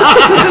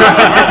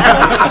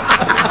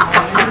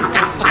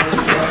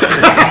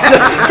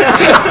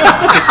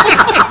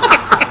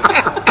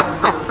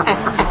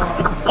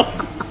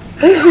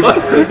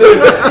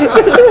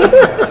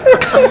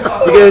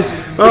 He goes,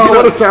 Oh,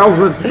 what a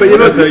salesman! But you're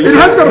not- it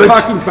has got a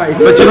parking space.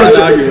 but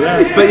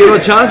you're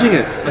not charging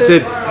it. I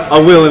said, I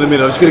will in a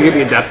minute. I'm just going to get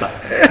the adapter.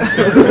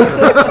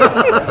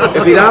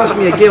 If he'd asked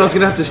me again, I was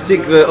going to have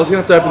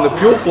to open the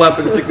fuel flap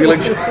and stick the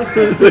electric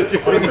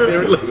thing in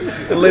there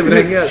and leave it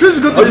hanging out.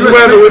 Should've got the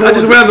I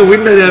just wound the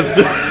window down.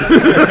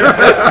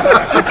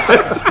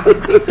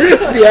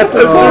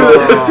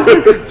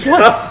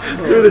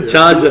 Through the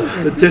charger,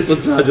 the Tesla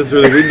charger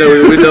through the window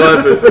with the window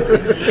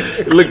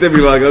open. He looked at me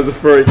like I was a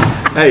freak.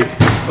 Hey,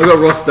 I got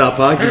Rockstar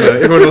parking though.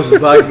 Everyone else is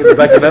parking at the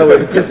back of nowhere.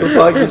 The Tesla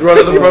parking is right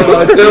at the front of the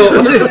hotel.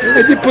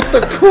 And you put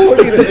the cord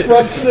in the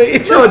front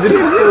seat. No, I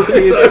didn't walk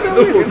in.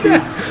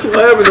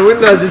 I opened the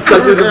window and just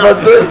chucked it in the front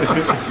seat.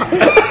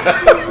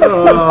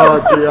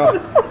 Oh dear!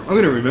 I'm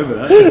going to remember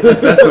that.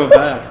 That's not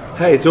bad.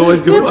 Hey, it's always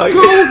good. It's Mike.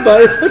 cold,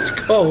 mate. It's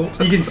cold.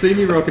 You can see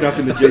me rocking up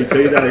in the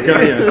GT though,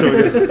 can't you? It's all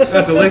good.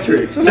 That's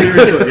electric.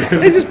 Seriously.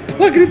 They just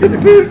plug it in the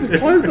boot and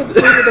close the boot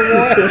with the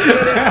wire.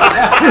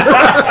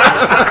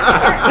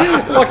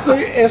 Like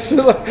the S.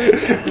 Look,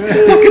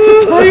 it's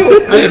a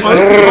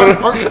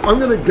tail. I'm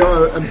going to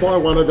go and buy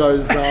one of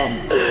those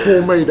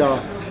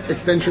 4-meter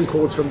extension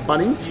cords from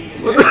Bunnings,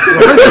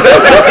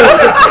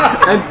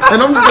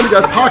 and I'm just going to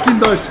go park in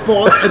those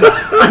spots and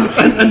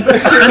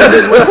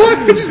just let it plug.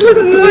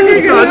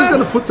 I'm just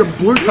going to put some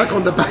blue tack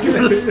on the back of it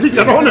and stick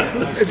it on it.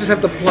 You just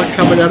have the plug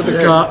coming out of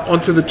the car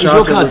onto the Is your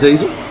charger. car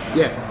diesel?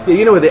 Yeah. Yeah,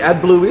 you know where the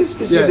AdBlue is?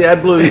 Just Yeah. get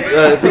the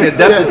AdBlue thing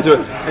adapted to it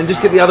and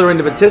just get the other end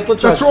of a Tesla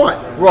charger. That's right.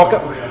 Rock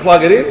up,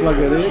 plug it in.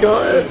 Just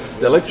go,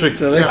 it's electric.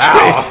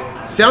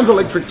 Sounds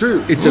electric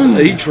too. It's an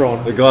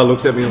e-tron. The guy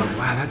looked at me like,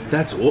 wow,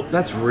 that's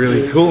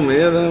really cool,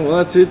 man. Well,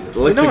 that's it.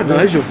 Electric No one van.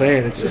 knows your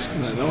van. It's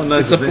just No one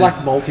knows it's a the van.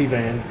 black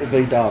multi-van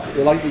VW.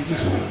 You're like you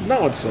just no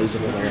one sees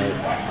them when they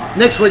go.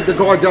 Next week, the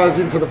guy goes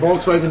into the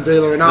Volkswagen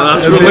dealer and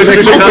asks That's for an really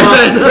electric cool.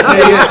 multivan.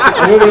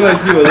 I want one of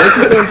those new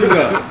electric ones you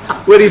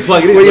got. Where do you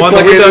plug it in? Where you Wind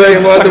plug the it window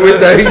in, wind the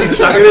window, you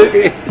Chuck it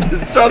in.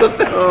 Throw the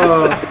thing.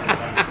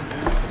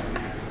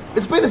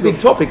 It's been a big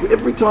topic.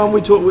 Every time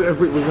we talk, we've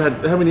had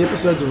how many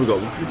episodes have we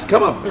got? It's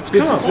come up. It's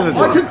 50% of the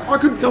time. I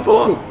could Come up a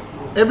lot. Look,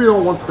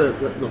 everyone wants to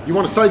look. You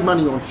want to save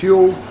money on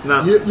fuel.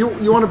 No.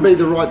 You want to be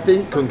the right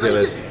thing. Couldn't care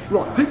less.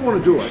 Right. People want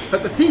to do it,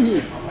 but the thing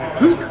is,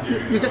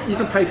 you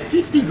can pay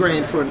 50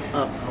 grand for the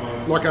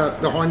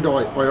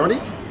Hyundai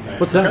Ioniq.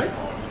 What's that? Okay?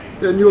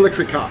 The new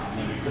electric car.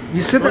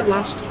 You said that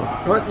last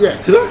time. Right?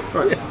 Yeah. Did I?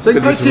 Right. So you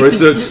Could pay do some 50.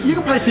 research. You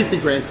can pay 50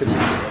 grand for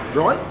this thing,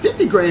 right?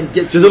 50 grand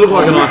gets. Does it look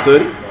like an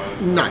i30?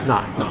 No.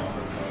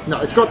 No.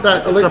 It's got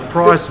that. It's a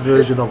price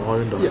version of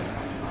Honda. Yeah.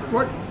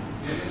 Right.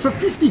 For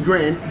 50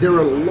 grand, there are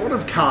a lot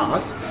of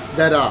cars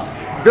that are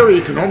very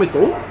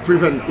economical,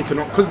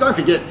 because don't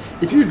forget,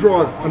 if you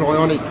drive an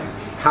Ioniq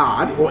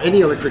hard or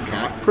any electric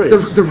car,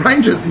 the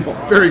range is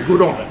not very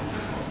good on it.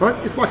 Right?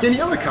 It's like any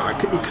other car.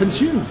 It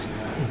consumes.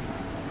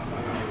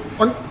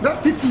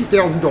 That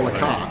 $50,000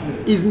 car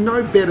is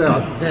no better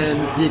than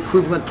the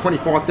equivalent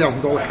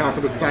 $25,000 car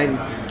for the same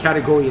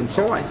category and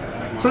size.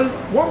 So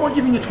what am I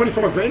giving you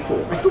 25 grand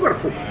for? I still got to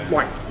put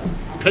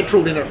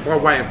petrol in it by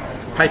way of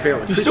pay for You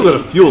electricity. still got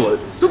to fuel it.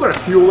 Still got to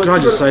fuel it. Can I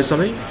still just gotta- say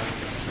something?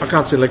 I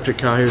can't see electric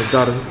car here in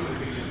Dutton.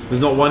 There's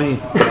not one here.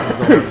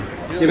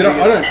 Yeah, but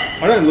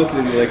I don't look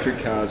at the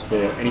electric cars for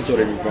any sort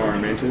of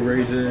environmental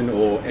reason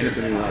or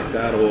anything like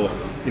that. Or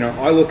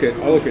I look at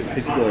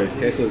particularly those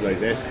Teslas,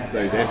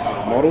 those S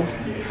models.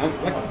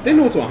 Like they're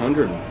 0 to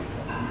 100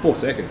 in 4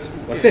 seconds.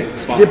 Like they're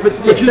fast. Yeah, but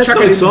if you That's chuck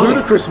not it in exciting.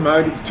 ludicrous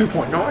mode, it's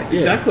 2.9.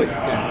 Exactly.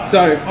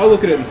 So I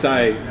look at it and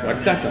say,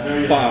 like, that's a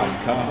fast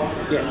car.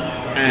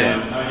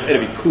 And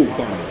it'd be cool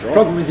fun to drive.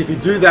 Problem is, if you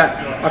do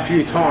that a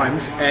few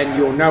times and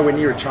you're nowhere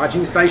near a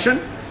charging station,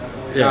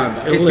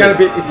 it's going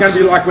to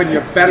be like when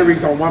your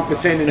battery's on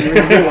 1% and you're in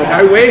the middle of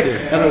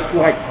nowhere, and it's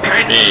like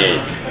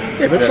panic.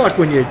 Yeah, but it's like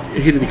when you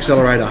hit an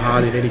accelerator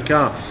hard in any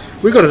car.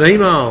 We got an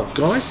email,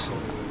 guys,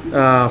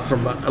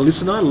 from a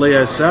listener,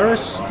 Leo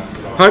Saris.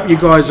 Hope you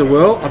guys are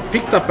well. I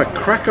picked up a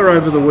cracker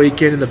over the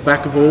weekend in the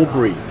back of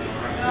Albury.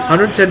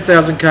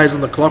 110,000 Ks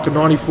on the clock, a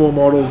 94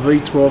 model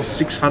V12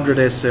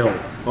 600 SL.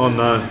 Oh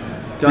no.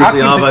 Go to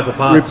the Arvo for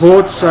parts.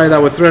 Reports say they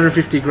were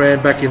 350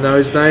 grand back in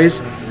those days.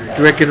 Do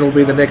you reckon it'll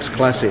be the next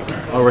classic?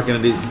 I reckon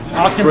it is.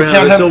 Ask him to 300.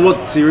 count how- So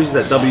what series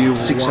is that? W1?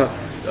 600.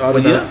 I don't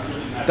What know. year?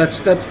 That's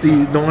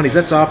the 90s.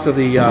 That's after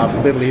the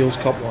Beverly Hills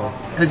Cop line.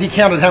 Has he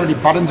counted how many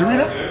buttons are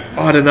in it?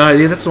 I don't know.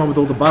 Yeah, that's the one with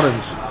all the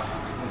buttons.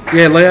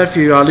 Yeah, Leo, if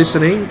you are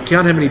listening,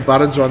 count how many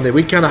buttons are on there.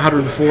 We count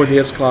 104 in the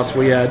S-Class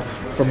we had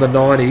from the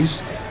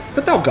 90s.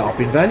 But they'll go up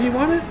in value,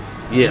 won't it?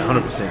 Yeah,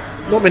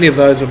 100%. Not many of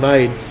those were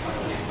made.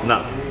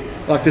 No.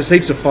 Like, there's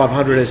heaps of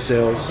 500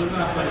 SLs,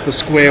 the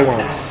square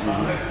ones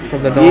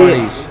from the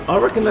 90s. I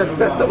reckon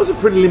that was a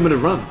pretty limited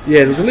run.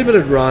 Yeah, it was a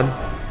limited run.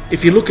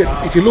 If you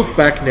look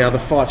back now, the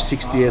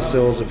 560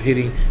 SLs of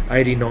hitting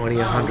 80, 90,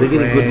 100 They're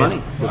getting good grand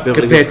money. The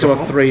Beverly compared to Hills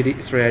a Cop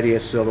 380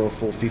 SL or a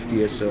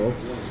 450 SL.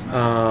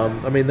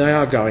 I mean, they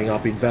are going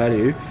up in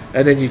value.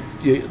 And then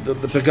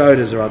the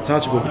Pagodas are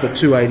untouchable, but the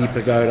 280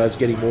 Pagoda is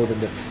getting more than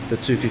the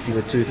 250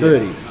 and the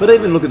 230. But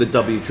even look at the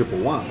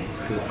W111s,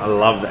 because I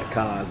love that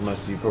car, as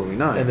most of you probably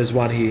know. And there's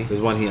one here. There's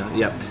one here,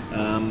 yeah.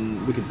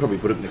 We could probably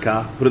put it in the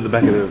car, put it in the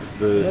back of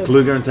the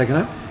Kaluga and take it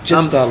home.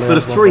 Jetstar But a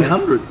allows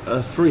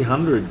one,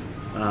 300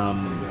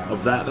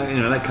 of that,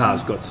 that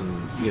car's got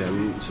some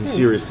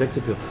serious sex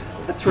appeal.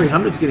 That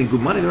 300's getting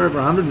good money. They're over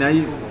 100 now.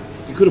 You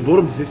could have bought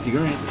them for 50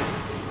 grand.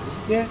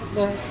 Yeah,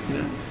 no.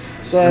 Yeah.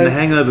 So And the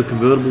Hangover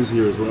convertibles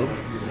here as well.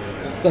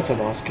 that's a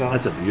nice car.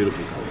 That's a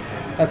beautiful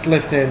car. That's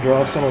left-hand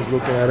drive. Someone's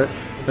looking at it.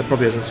 That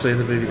probably hasn't seen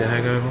the movie The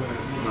Hangover.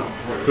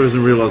 But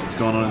doesn't realise what's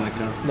going on in that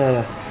car.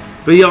 No.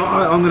 But yeah,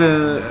 I'm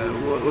gonna.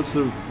 What's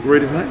the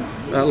reader's name?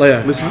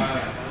 Leo. Listen,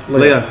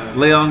 Leo.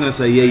 I'm gonna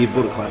say yeah. You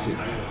bought a classic.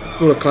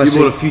 Bought a classic. You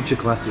bought a future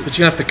classic But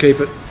you're going to have to keep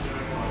it.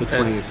 for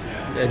 20 years.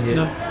 And yeah.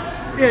 No.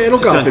 Yeah, it'll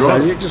go Just up in don't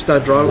drive value. Just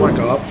don't drive it. Won't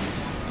go up.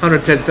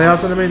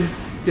 110,000. I mean,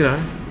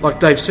 like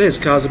Dave says,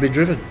 cars have been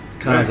driven.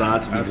 Cars are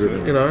to be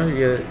driven.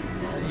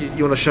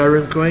 You want a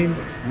showroom queen?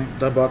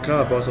 Don't buy a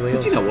car. Buy something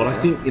else. You know what? I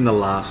think in the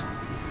last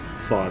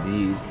 5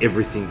 years,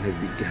 everything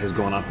has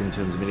gone up in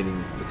terms of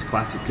anything that's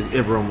classic because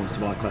everyone wants to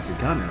buy a classic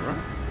car now, right?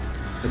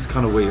 That's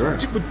kind of where you're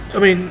at. I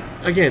mean,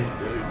 again,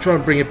 trying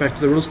to bring it back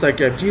to the real estate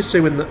game. Do you see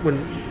when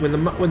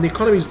the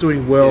economy is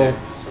doing well?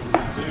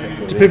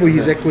 Do people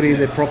use equity in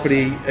their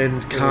property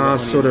and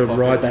cars sort of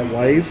ride that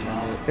wave?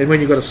 And when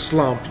you've got a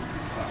slump,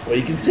 Well,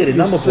 you can see the You'll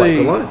number plates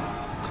see- alone.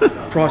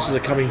 prices are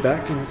coming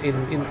back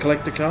in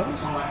collector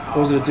cars?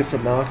 Or is it a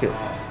different market?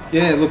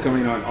 Yeah, look, I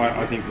mean,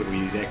 I think people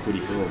use equity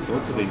for all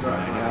sorts of things in their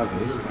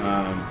houses.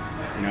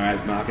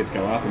 As markets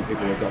go up and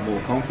people have got more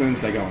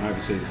confidence, they go on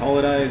overseas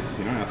holidays.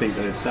 I think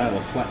the sale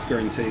of flat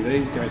screen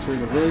TVs go through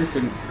the roof,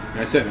 and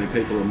certainly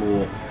people are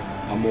more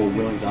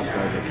willing to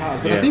upgrade their cars.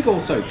 But I think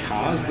also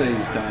cars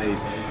these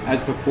days,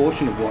 as a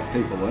proportion of what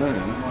people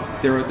earn,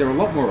 they're a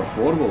lot more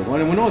affordable.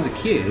 When I was a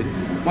kid,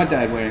 my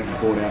dad went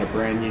and bought out a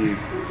brand new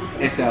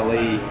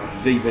SLE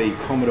VV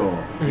Commodore.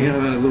 The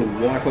little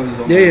wipers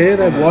on They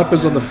have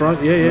wipers on the front.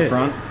 on the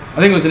front. I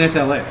think it was an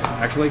SLX,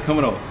 actually,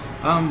 Commodore.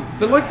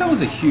 But that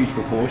was a huge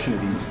proportion of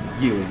his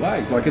yearly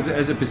wage. Like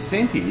as a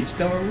percentage,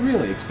 they were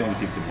really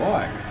expensive to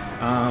buy.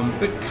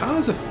 But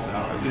cars are,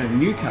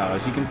 new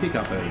cars, you can pick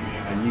up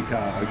a new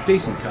car, a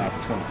decent car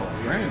for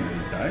 25 grand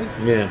these days.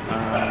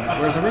 Yeah.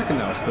 Whereas I reckon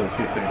they were still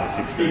 15 or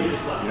 16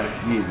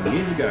 years and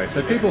years ago.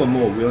 So people are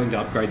more willing to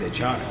upgrade their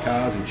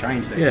cars and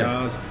change their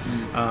cars.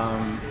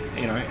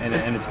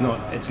 And it's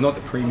not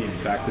the premium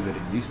factor that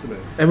it used to be.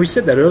 And we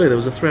said that earlier, there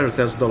was a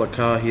 $300,000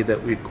 car here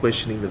that we're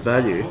questioning the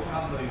value.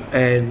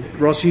 And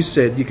Ross, you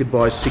said you could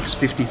buy six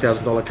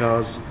 $50,000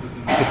 cars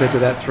compared to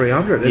that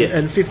 300, Yeah.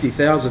 and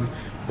 50,000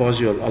 buys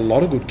you a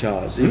lot of good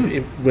cars.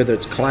 Whether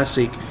it's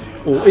classic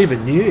or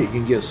even new, you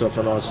can get yourself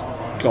a nice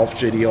Golf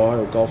GDI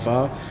or Golf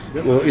R.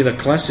 Well, in a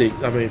classic,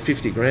 I mean,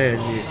 50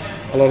 grand.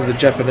 A lot of the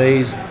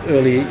Japanese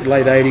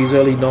late 80s,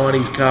 early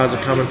 90s cars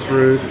are coming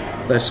through.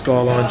 Those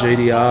Skyline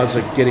GDRs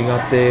are getting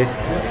up there.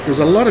 There's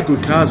a lot of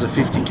good cars at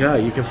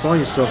 50k. You can find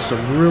yourself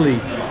some really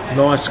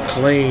nice,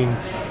 clean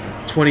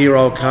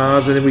 20-year-old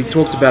cars. And then we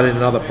talked about it in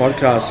another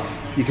podcast.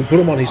 You can put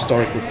them on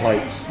historical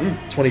plates.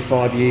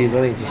 25 years. I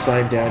think it's the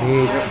same down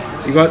here.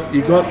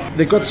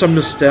 They've got some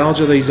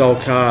nostalgia, these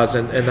old cars,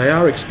 and they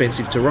are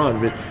expensive to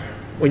run.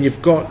 But when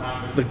you've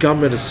got the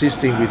government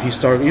assisting with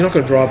historical, you're not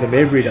going to drive them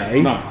every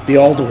day. No. The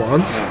older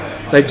ones,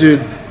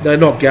 they're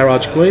not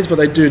garage queens, but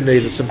they do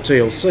need some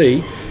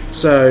TLC.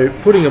 So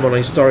putting them on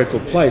historical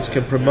plates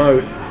can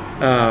promote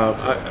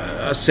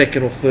a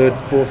second or third,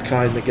 fourth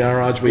car in the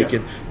garage where you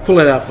can pull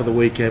it out for the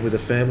weekend with the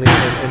family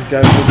and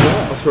go for a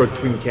drive. I saw a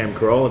twin cam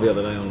Corolla the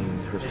other day on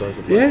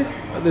historical.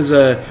 Yeah, there's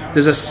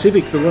a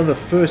Civic, one of the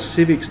first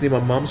Civics near my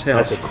mum's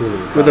house. That's a cool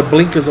little car. with the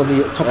blinkers on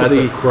the top of That's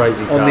the a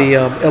crazy car. on the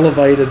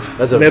elevated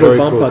That's a metal very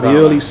bumper, cool the car.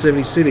 early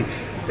 '70s Civic.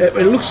 It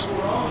looks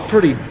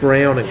pretty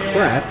brown and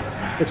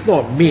crap. It's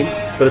not mint,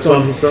 But it's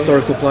on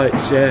historical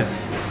plates. Yeah.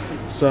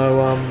 So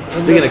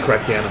They're going to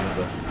crack down on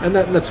it. and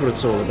that's what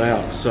it's all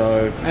about.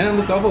 So And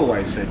look, I've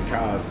always said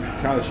cars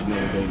should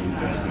never be an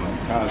investment.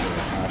 Cars are a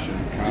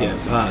passion.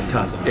 Cars are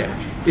Cars are.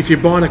 yeah, if you're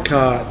buying a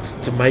car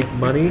to make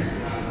money,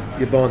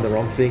 you're buying the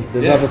wrong thing.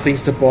 There's Yeah. other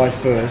things to buy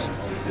first,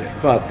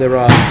 but there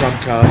are some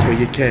cars where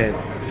you can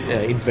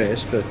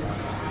invest, but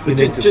you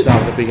need to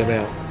start with a big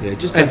amount. Yeah,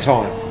 just and back,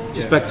 time.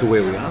 Just back to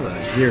where we are though,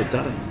 here at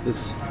Duddons.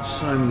 There's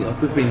so many.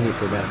 Like we've been here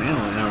for about an hour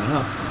and a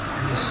half,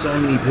 and there's so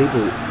many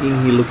people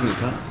in here looking at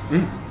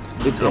cars.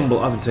 It's unbelievable.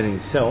 I haven't seen any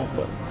sell,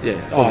 but Yeah,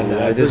 oh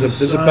no,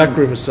 there's a back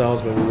room of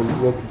salesmen.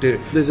 We did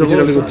a there's little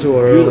of tour beautiful,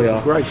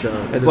 earlier. Great show. And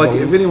It's there's like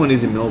a- if anyone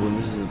is in Melbourne,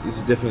 this is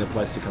definitely a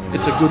place to come.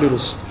 It's a good little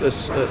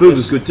Food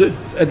was good too.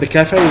 At the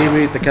cafe,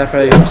 we at the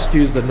cafe.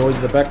 Excuse the noise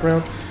in the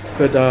background,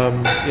 but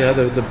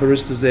the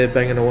baristas there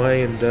banging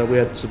away, and we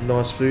had some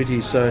nice food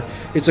here. So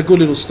it's a good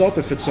little stop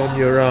if it's on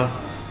your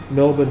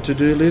Melbourne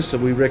to-do list. So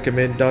we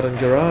recommend Dutton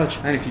Garage.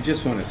 And if you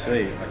just want to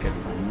see like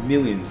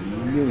millions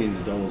and millions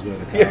of dollars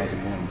worth of cars in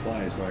one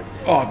place, like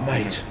Oh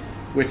mate,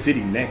 we're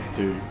sitting next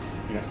to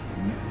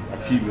a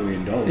few $1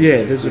 million. yeah,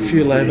 Just there's a really-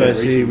 few really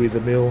Lambos here reaching. with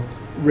the mill.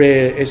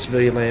 Rare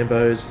SV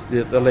Lambos,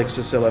 the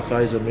Lexus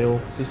LFA's a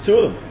mill. There's two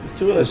of them. There's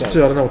two of those. There's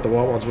two. I don't know what the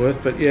white one's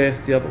worth, but yeah,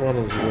 the other one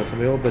is worth a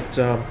mill. But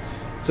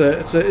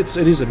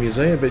it is a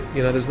museum. But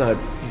there's no. You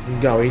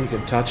can go in, you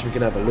can touch them, you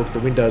can have a look. The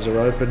windows are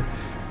open.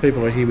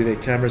 People are here with their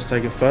cameras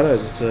taking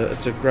photos.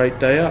 It's a great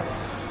day out.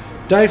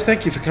 Dave,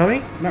 thank you for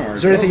coming. No worries.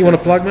 Is there anything you want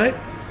to plug, mate?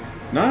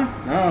 No.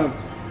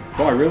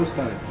 Buy real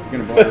estate.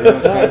 You're going to buy real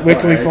estate. Where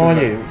can we buy find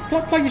everything.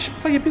 you?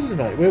 Plug your business,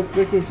 mate. Where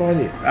can we find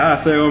you?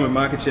 So I'm at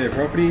Market Share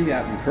Property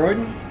out in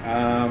Croydon,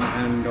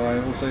 and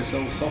I also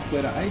sell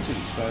software to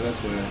agents. So that's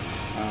where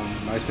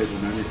most people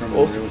know me from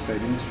in the real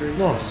estate industry.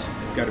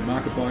 Nice. Go to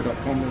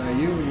marketbuy.com.au and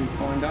you'll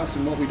find us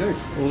and what we do.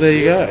 Well, there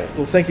you go.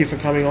 Well, thank you for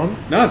coming on.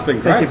 No, it's been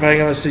Thank great. you for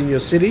having us in your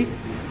city.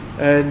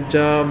 And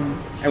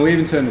And we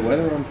even turned the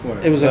weather on for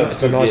you.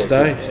 it's a nice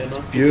day. It's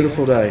a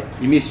beautiful day.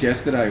 You missed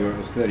yesterday where it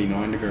was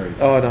 39 degrees.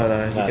 Oh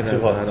no, you can too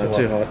have hot, no,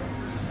 too too hot.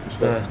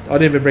 No, I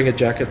didn't even bring a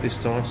jacket this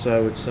time,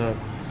 so it's a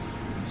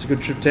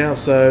good trip down.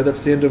 So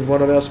that's the end of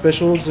one of our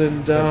specials,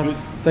 and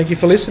thank you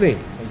for listening.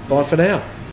 Bye for now.